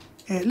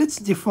 let's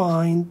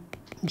define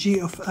g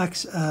of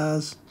x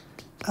as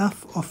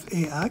f of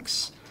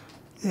ax.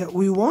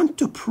 We want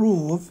to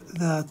prove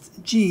that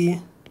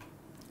g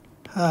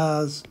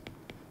has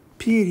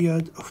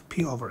period of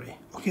p over a.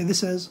 Okay,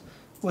 this is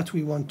what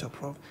we want to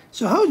prove.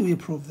 So how do we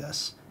prove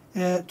this?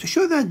 To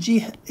show that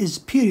g is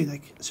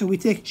periodic, so we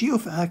take g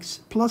of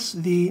x plus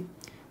the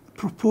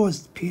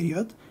proposed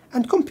period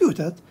and compute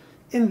it.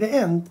 In the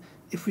end,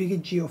 if we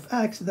get g of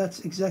x, that's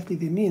exactly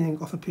the meaning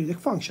of a periodic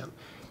function.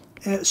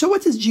 So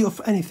what is g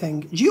of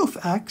anything? G of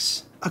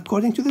x,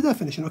 according to the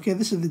definition, okay,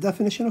 this is the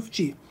definition of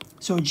g.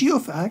 So g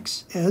of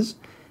x is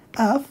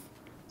f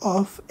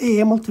of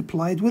a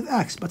multiplied with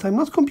x, but I'm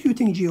not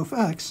computing g of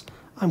x,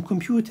 I'm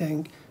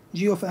computing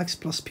g of x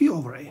plus p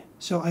over a.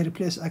 So I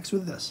replace x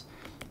with this.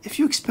 If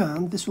you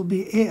expand, this will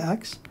be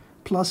ax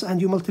plus,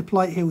 and you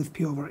multiply a with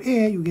p over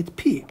a, you get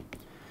p.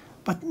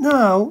 But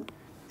now,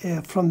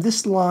 from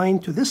this line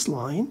to this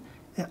line,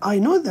 I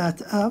know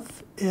that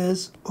f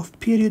is of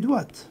period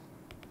what?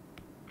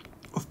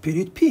 Of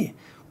period p.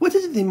 What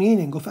is the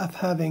meaning of f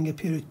having a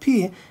period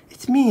p?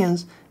 It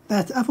means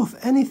that f of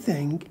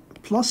anything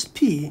plus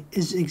p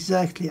is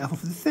exactly f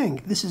of the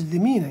thing. This is the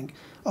meaning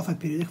of a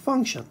periodic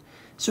function.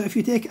 So if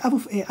you take f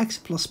of ax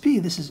plus p,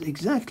 this is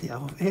exactly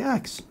f of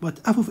ax. But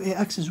f of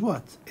ax is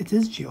what? It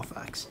is g of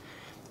x.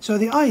 So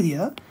the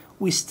idea,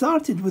 we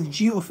started with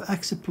g of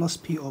x plus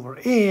p over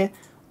a,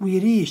 we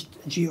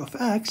reached g of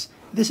x.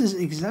 This is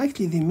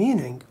exactly the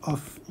meaning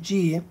of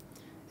g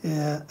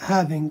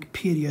having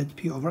period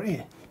p over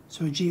a.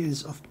 So g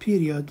is of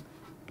period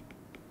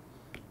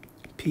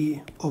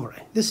p over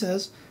a. This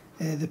is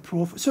the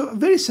proof. So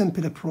very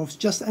simple proof,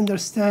 just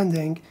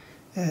understanding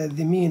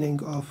the meaning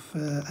of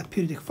a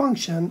periodic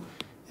function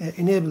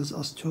enables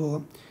us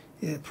to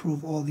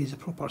prove all these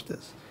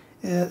properties.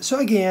 So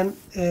again,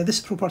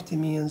 this property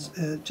means,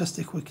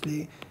 just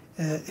quickly,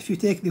 if you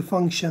take the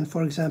function,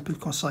 for example,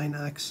 cosine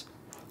x,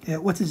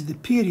 what is the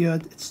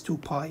period? It's 2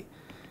 pi.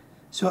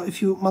 So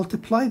if you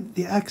multiply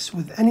the x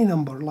with any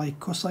number like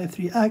cosine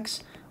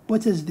 3x,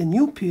 what is the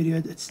new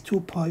period? It's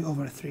 2 pi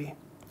over 3.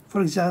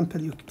 For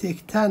example, you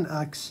take tan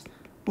x,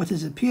 what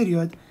is the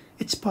period?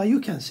 It's pi, you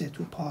can say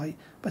 2 pi,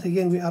 but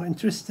again, we are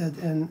interested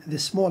in the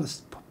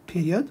smallest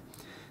period.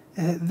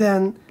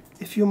 Then,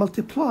 if you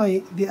multiply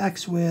the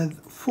x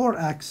with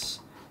 4x,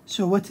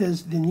 so what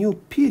is the new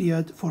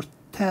period for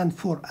tan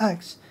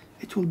 4x?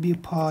 It will be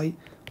pi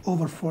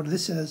over 4.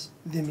 This is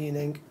the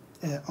meaning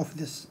of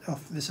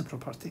this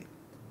property.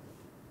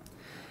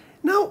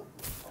 Now,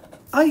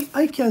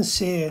 I can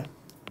say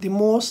the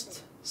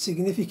most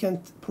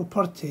significant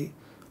property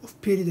of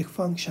periodic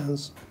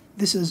functions,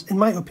 this is, in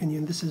my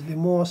opinion, this is the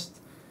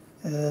most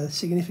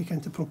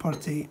significant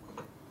property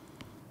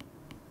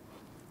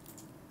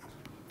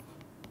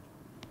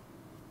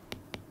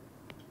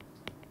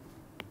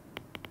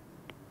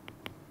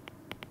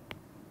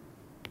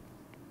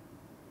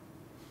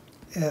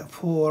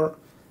for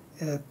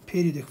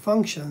periodic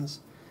functions.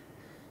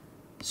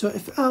 So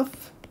if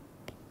f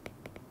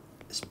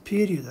is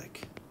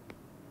periodic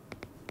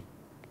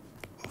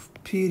of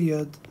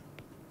period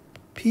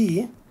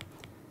p,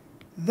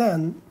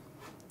 then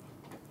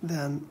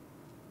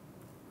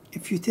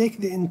if you take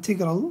the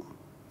integral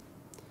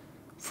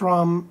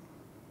from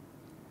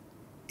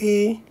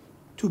a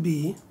to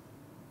b,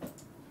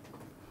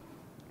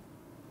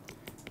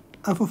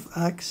 f of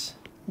x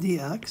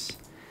dx,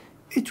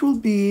 it will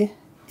be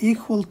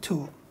equal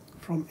to,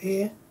 from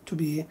a to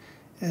b,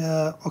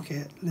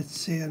 okay, let's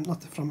say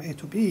not from a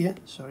to b,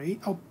 sorry,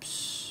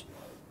 oops,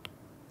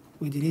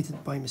 we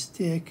deleted by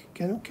mistake.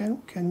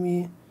 Can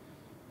we,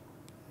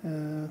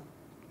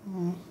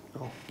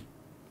 no.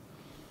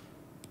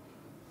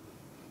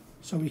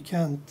 So we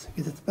can't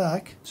get it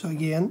back. So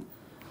again,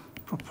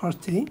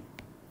 property,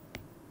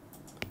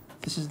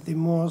 this is the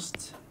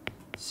most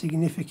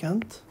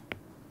significant.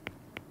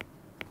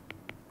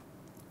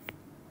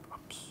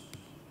 Oops.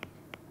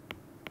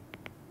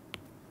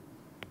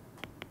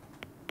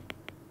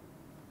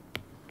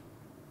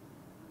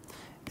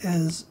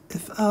 Is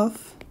if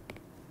f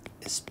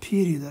is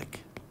periodic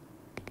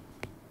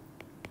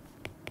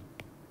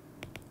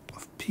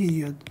of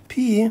period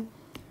p,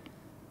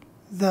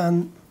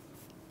 then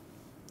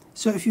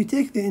so if you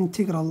take the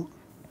integral,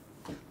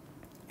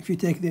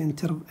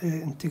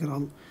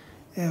 integral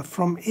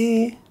from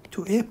a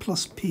to a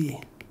plus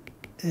p,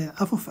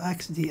 f of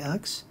x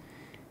dx,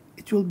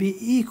 it will be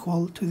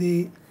equal to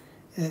the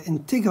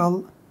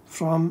integral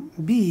from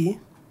b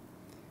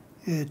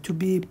to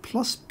b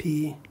plus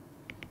p,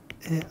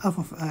 f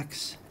of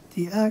x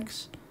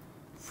dx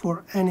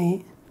for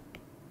any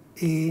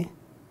a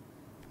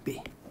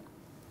b.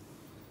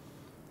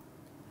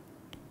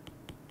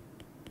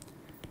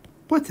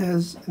 What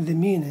is the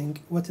meaning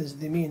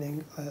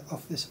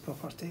of this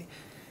property?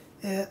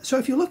 So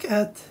if you look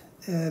at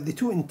the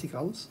two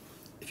integrals,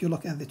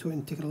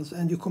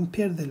 and you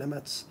compare the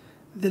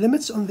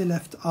limits on the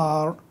left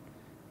are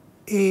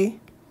a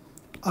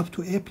up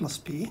to a plus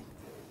p.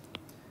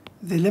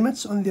 The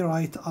limits on the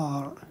right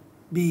are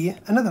b,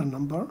 another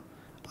number,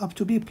 up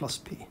to b plus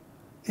p.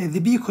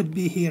 The b could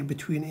be here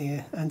between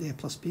a and a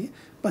plus p,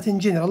 but in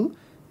general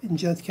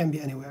it can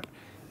be anywhere.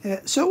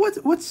 So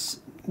what's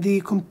the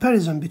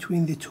comparison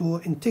between the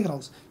two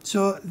integrals?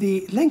 So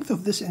the length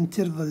of this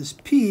interval is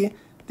p,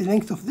 the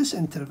length of this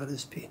interval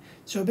is p.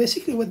 So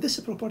basically what this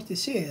property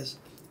says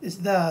is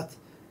that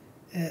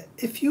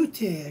if you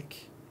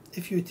take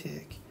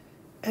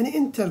any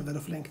interval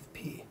of length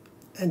p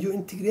and you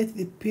integrate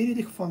the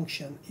periodic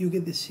function, you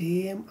get the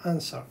same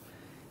answer.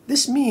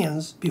 This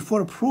means,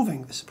 before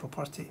proving this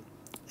property,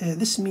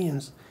 this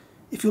means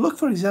if you look,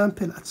 for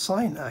example, at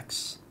sine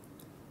x,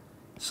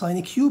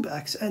 sine cube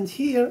x, and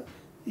here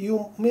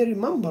you may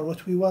remember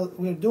what we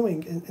were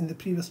doing in the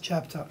previous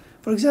chapter.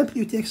 For example,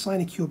 you take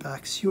sine cube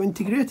x, you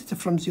integrate it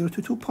from 0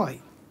 to 2 pi.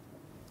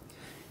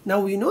 Now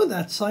we know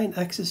that sine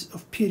x is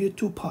of period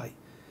 2 pi.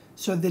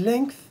 So the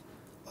length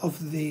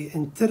of the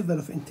interval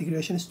of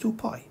integration is 2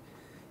 pi.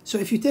 So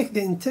if you take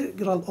the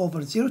integral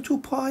over 0 to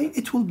pi,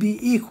 it will be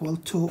equal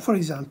to, for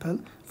example,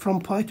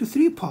 from pi to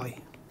 3 pi.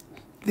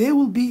 They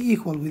will be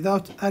equal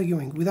without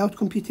arguing, without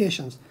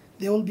computations.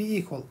 They will be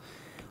equal.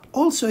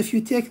 Also, if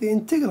you take the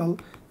integral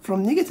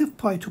from negative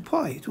pi to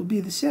pi, it will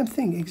be the same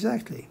thing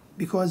exactly.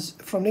 Because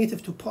from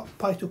negative to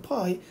pi to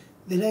pi,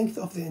 the length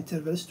of the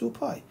interval is 2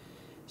 pi.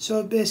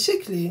 So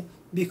basically,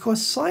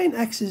 because sine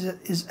x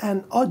is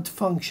an odd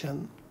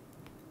function,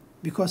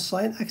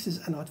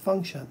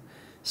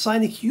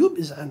 sine cube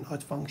is an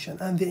odd function,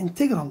 and the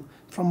integral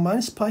from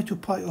minus pi to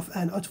pi of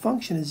an odd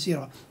function is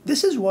 0.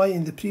 This is why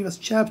in the previous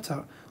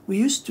chapter, we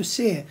used to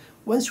say,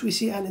 once we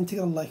see an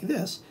integral like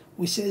this,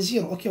 we say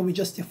 0. Okay, we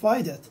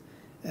justified it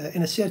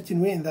in a certain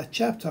way in that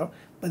chapter,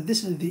 but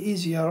this is the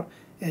easier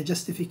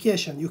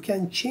justification. You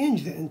can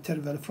change the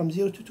interval from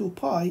 0 to 2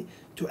 pi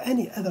to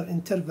any other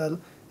interval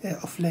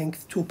of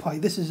length 2 pi.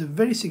 This is a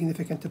very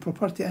significant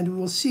property, and we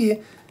will see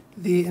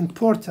the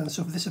importance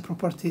of this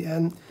property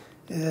and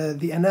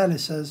the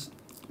analysis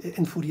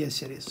in Fourier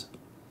series.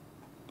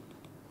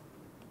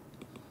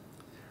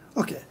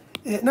 Okay,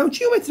 now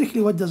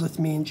geometrically, what does it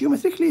mean?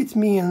 Geometrically, it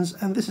means,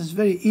 and this is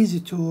very easy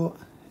to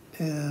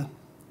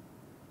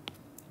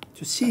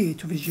see,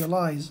 to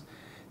visualize.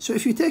 So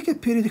if you take a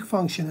periodic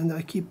function, and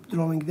I keep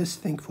drawing this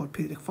thing for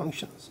periodic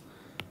functions,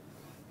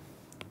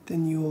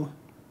 then you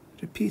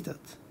repeat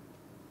it.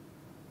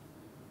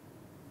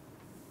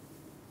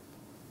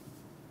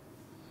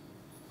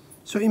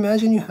 So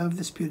imagine you have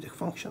this periodic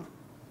function.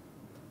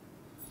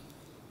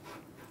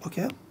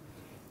 Okay?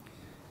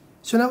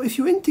 So now if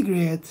you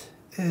integrate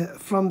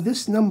from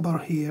this number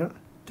here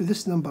to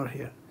this number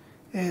here,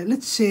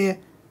 let's say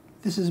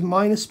this is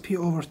minus p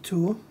over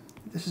 2,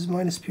 this is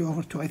minus p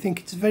over 2. I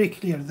think it's very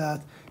clear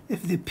that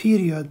if the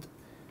period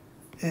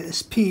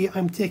is p,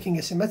 I'm taking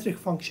a symmetric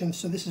function,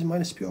 so this is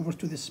minus p over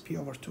 2, this is p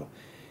over 2.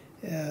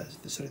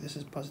 Sorry, this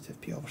is positive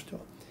p over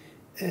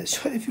 2.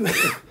 So if you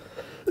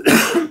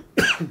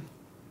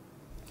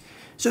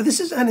so this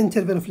is an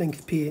interval of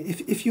length p.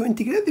 If you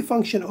integrate the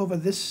function over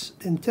this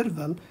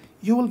interval,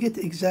 you will get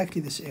exactly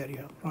this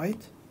area,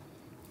 right?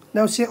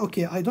 Now say,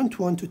 okay, I don't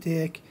want to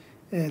take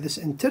this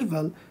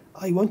interval,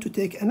 I want to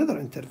take another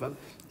interval.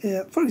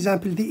 For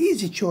example, the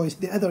easy choice,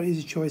 the other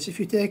easy choice, if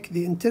you take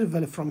the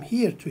interval from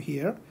here to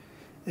here,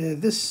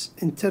 this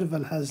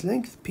interval has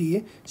length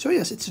p, so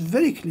yes, it's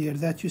very clear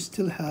that you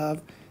still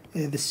have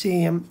the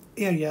same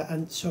area,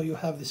 and so you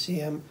have the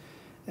same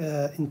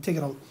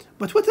integral.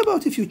 But what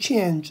about if you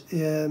change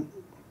the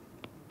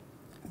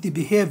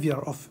behavior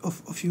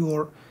of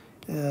your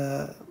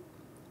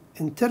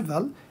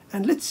interval,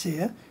 and let's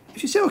say,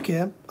 if you say,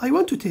 okay, I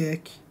want to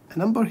take a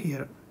number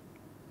here,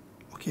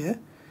 okay,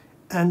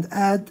 and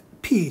add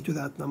p to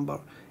that number.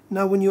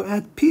 Now when you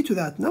add p to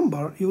that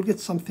number, you'll get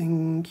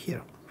something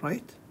here,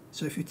 right?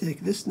 So if you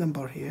take this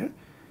number here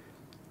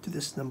to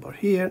this number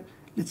here,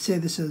 let's say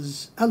this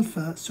is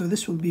alpha, so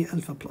this will be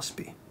alpha plus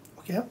p,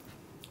 okay?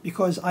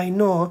 Because I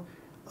know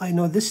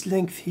this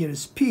length here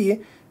is p,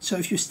 so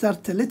if you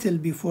start a little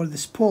before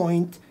this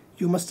point,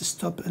 you must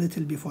stop a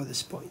little before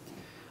this point,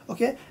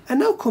 okay? And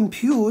now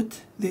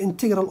compute the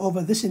integral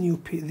over this new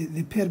p,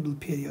 the parabol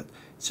period.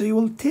 So you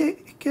will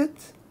take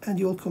it and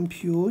you will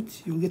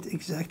compute, you will get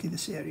exactly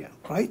this area,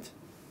 right?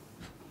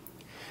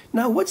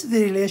 Now what's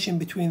the relation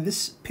between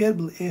this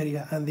parabol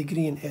area and the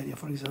green area,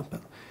 for example?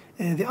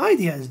 The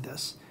idea is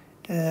this.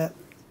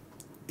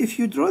 If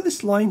you draw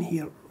this line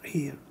here,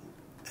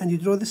 and you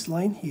draw this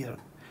line here,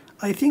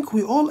 I think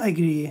we all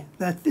agree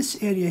that this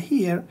area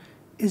here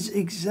is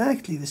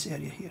exactly this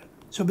area here.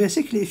 So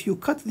basically, if you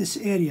cut this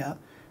area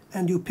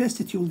and you paste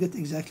it, you will get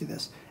exactly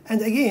this.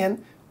 And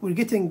again, we're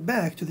getting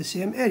back to the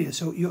same area.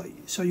 So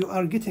you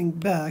are getting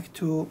back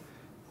to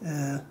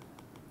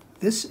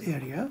this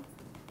area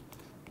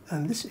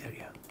and this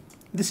area.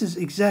 This is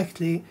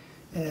exactly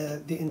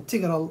the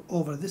integral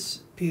over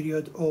this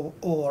period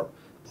or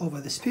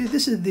over this period.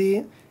 This is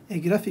the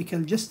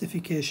graphical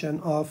justification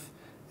of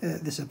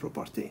this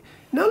property.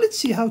 Now let's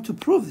see how to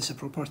prove this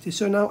property.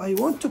 So now I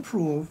want to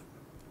prove,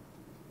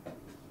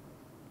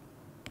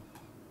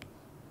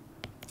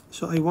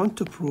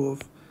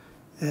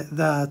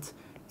 that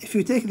if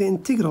you take the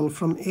integral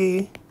from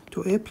a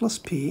to a plus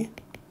p,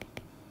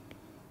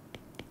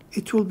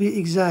 it will be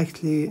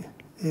exactly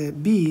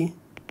b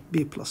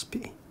plus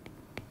p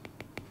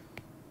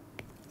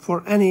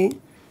for any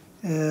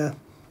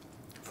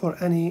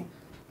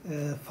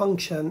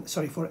function,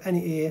 sorry, for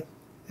any a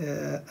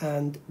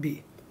and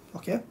b.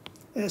 Okay,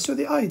 so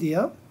the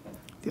idea,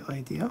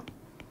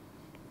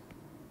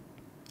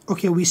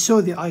 okay, we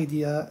saw the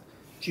idea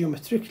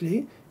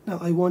geometrically. Now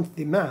I want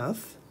the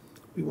math.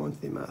 We want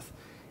the math.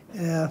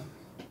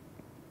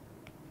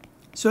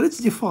 So let's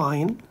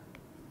define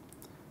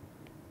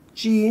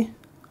g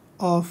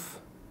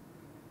of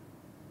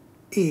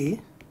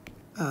a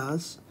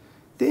as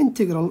the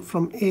integral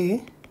from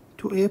a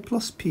to a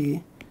plus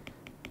p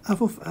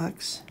f of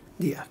x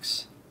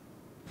dx.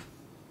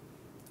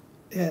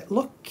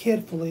 look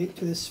carefully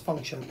to this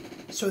function.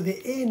 So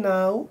the a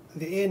now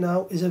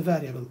is a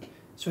variable.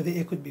 So the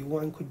a could be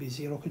 1, could be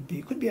 0, could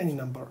be any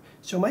number.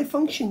 So my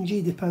function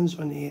g depends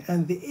on a,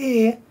 and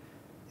the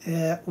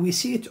a, we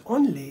see it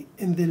only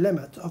in the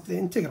limit of the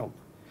integral.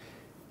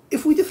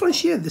 If we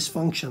differentiate this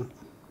function,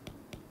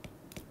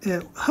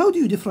 how do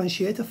you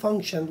differentiate a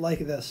function like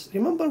this?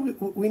 Remember,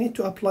 we need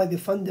to apply the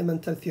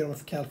fundamental theorem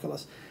of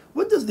calculus.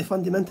 What does the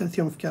fundamental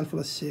theorem of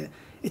calculus say?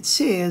 It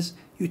says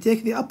you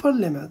take the upper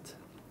limit,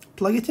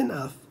 plug it in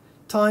f,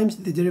 times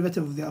the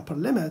derivative of the upper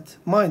limit,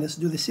 minus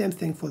do the same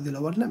thing for the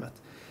lower limit.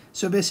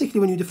 So basically,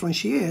 when you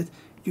differentiate,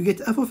 you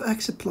get f of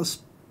x plus,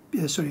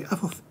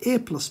 f of a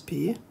plus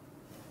p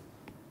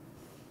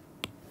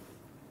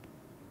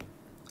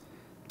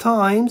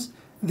times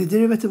the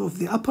derivative of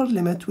the upper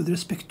limit with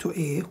respect to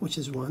a, which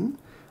is 1,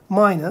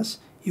 minus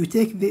you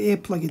take the a,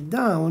 plug it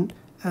down,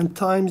 and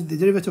times the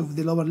derivative of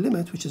the lower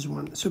limit, which is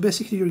 1. So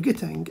basically, you're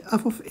getting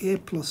f of a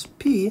plus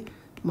p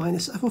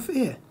minus f of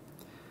a.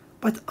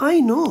 But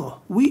I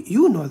know,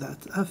 you know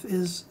that f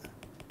is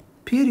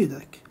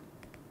periodic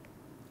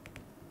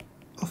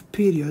of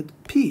period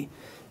p.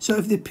 So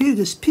if the period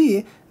is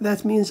p,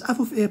 that means f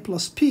of a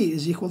plus p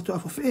is equal to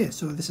f of a.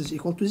 So this is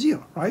equal to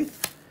 0, right?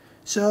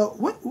 So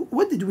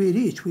what did we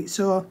reach?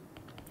 So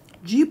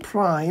g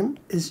prime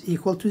is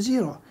equal to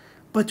 0.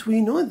 But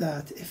we know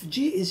that if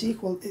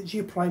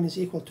g prime is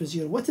equal to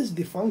 0, what is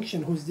the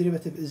function whose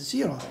derivative is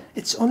 0?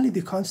 It's only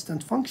the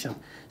constant function.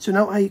 So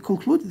now I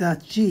conclude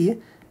that g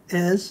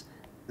is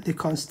the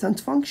constant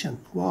function.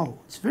 Wow,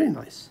 it's very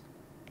nice.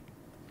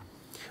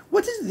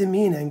 What is the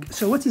meaning?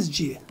 So what is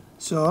g?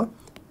 So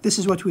this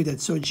is what we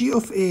did. So g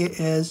of a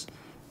is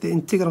the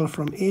integral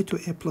from a to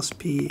a plus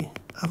p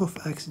f of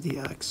x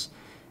dx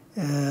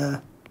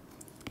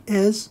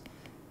is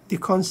the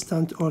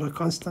constant or a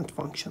constant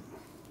function.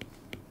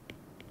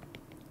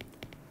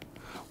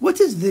 What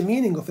is the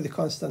meaning of the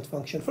constant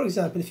function? For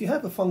example, if you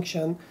have a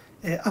function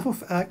f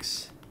of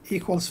x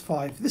equals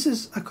 5, this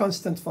is a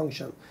constant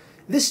function.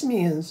 This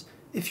means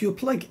if you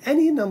plug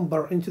any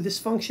number into this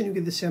function, you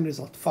get the same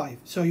result, 5.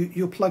 So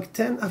you plug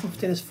 10, f of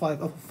 10 is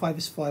 5, f of 5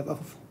 is 5, f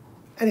of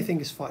anything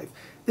is 5.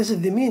 This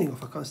is the meaning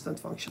of a constant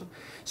function.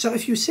 So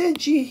if you say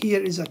g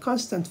here is a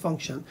constant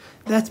function,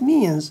 that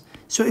means,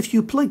 so if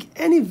you plug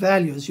any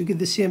values, you get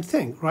the same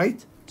thing,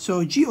 right?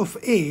 So g of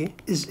a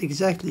is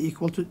exactly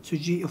equal to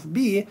g of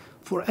b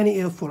for any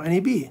a for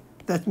any b.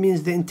 That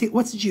means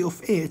what's g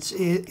of a? It's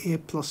a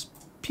plus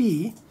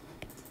p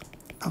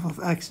f of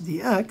x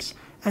dx.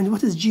 And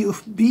what is g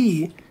of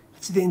b?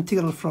 It's the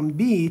integral from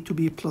b to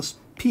b plus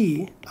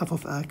p f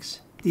of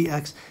x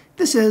dx.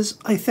 This is,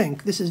 I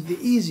think, this is the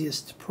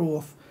easiest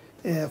proof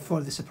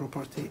for this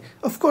property.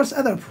 Of course,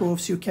 other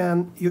proofs you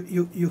can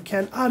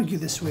argue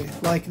this way,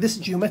 like this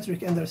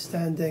geometric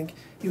understanding.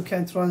 You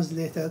can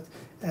translate it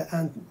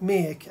and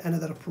make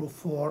another proof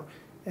for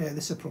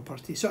this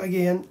property. So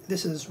again,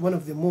 this is one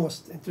of the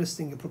most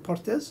interesting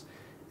properties.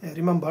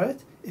 Remember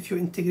it. If you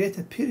integrate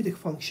a periodic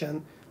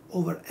function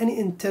over any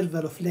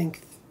interval of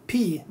length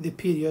p, the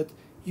period,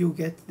 you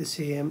get the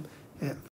same